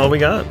 That's all we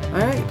got. All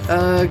right,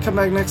 come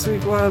back next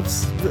week. We'll have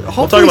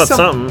hopefully We'll talk about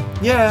something.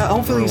 Yeah,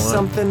 hopefully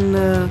something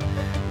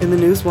in the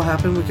news will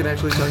happen. We can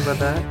actually talk about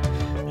that.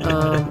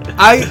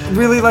 I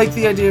really like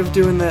the idea of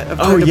doing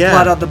trying to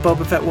plot out the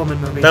Boba Fett woman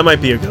movie. That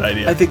might be a good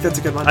idea. I think that's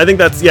a good one. I think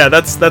that's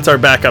our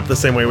backup, the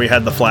same way we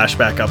had the Flash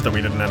backup that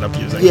we didn't end up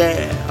using.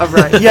 Yeah, all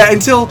right. Yeah,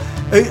 until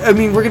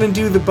we're gonna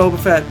do the Boba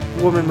Fett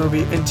woman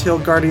movie until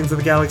Guardians of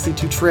the Galaxy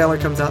 2 trailer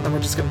comes out, and then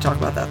we're just gonna talk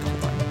about that the whole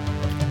time.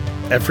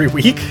 Every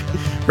week,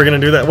 we're gonna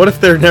do that. What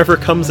if there never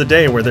comes a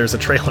day where there's a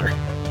trailer?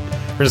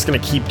 We're just gonna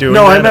keep doing.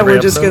 No, that I meant we're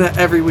just episode? gonna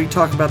every week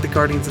talk about the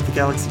Guardians of the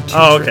Galaxy 2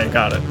 Oh, trailer. okay,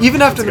 got it.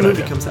 Even after the That's a good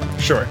movie idea. comes out.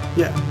 Sure.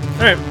 Yeah.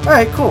 All right. All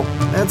right, cool.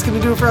 That's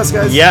gonna do it for us,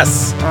 guys.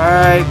 Yes. All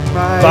right.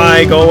 Bye.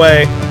 Bye. Go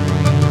away.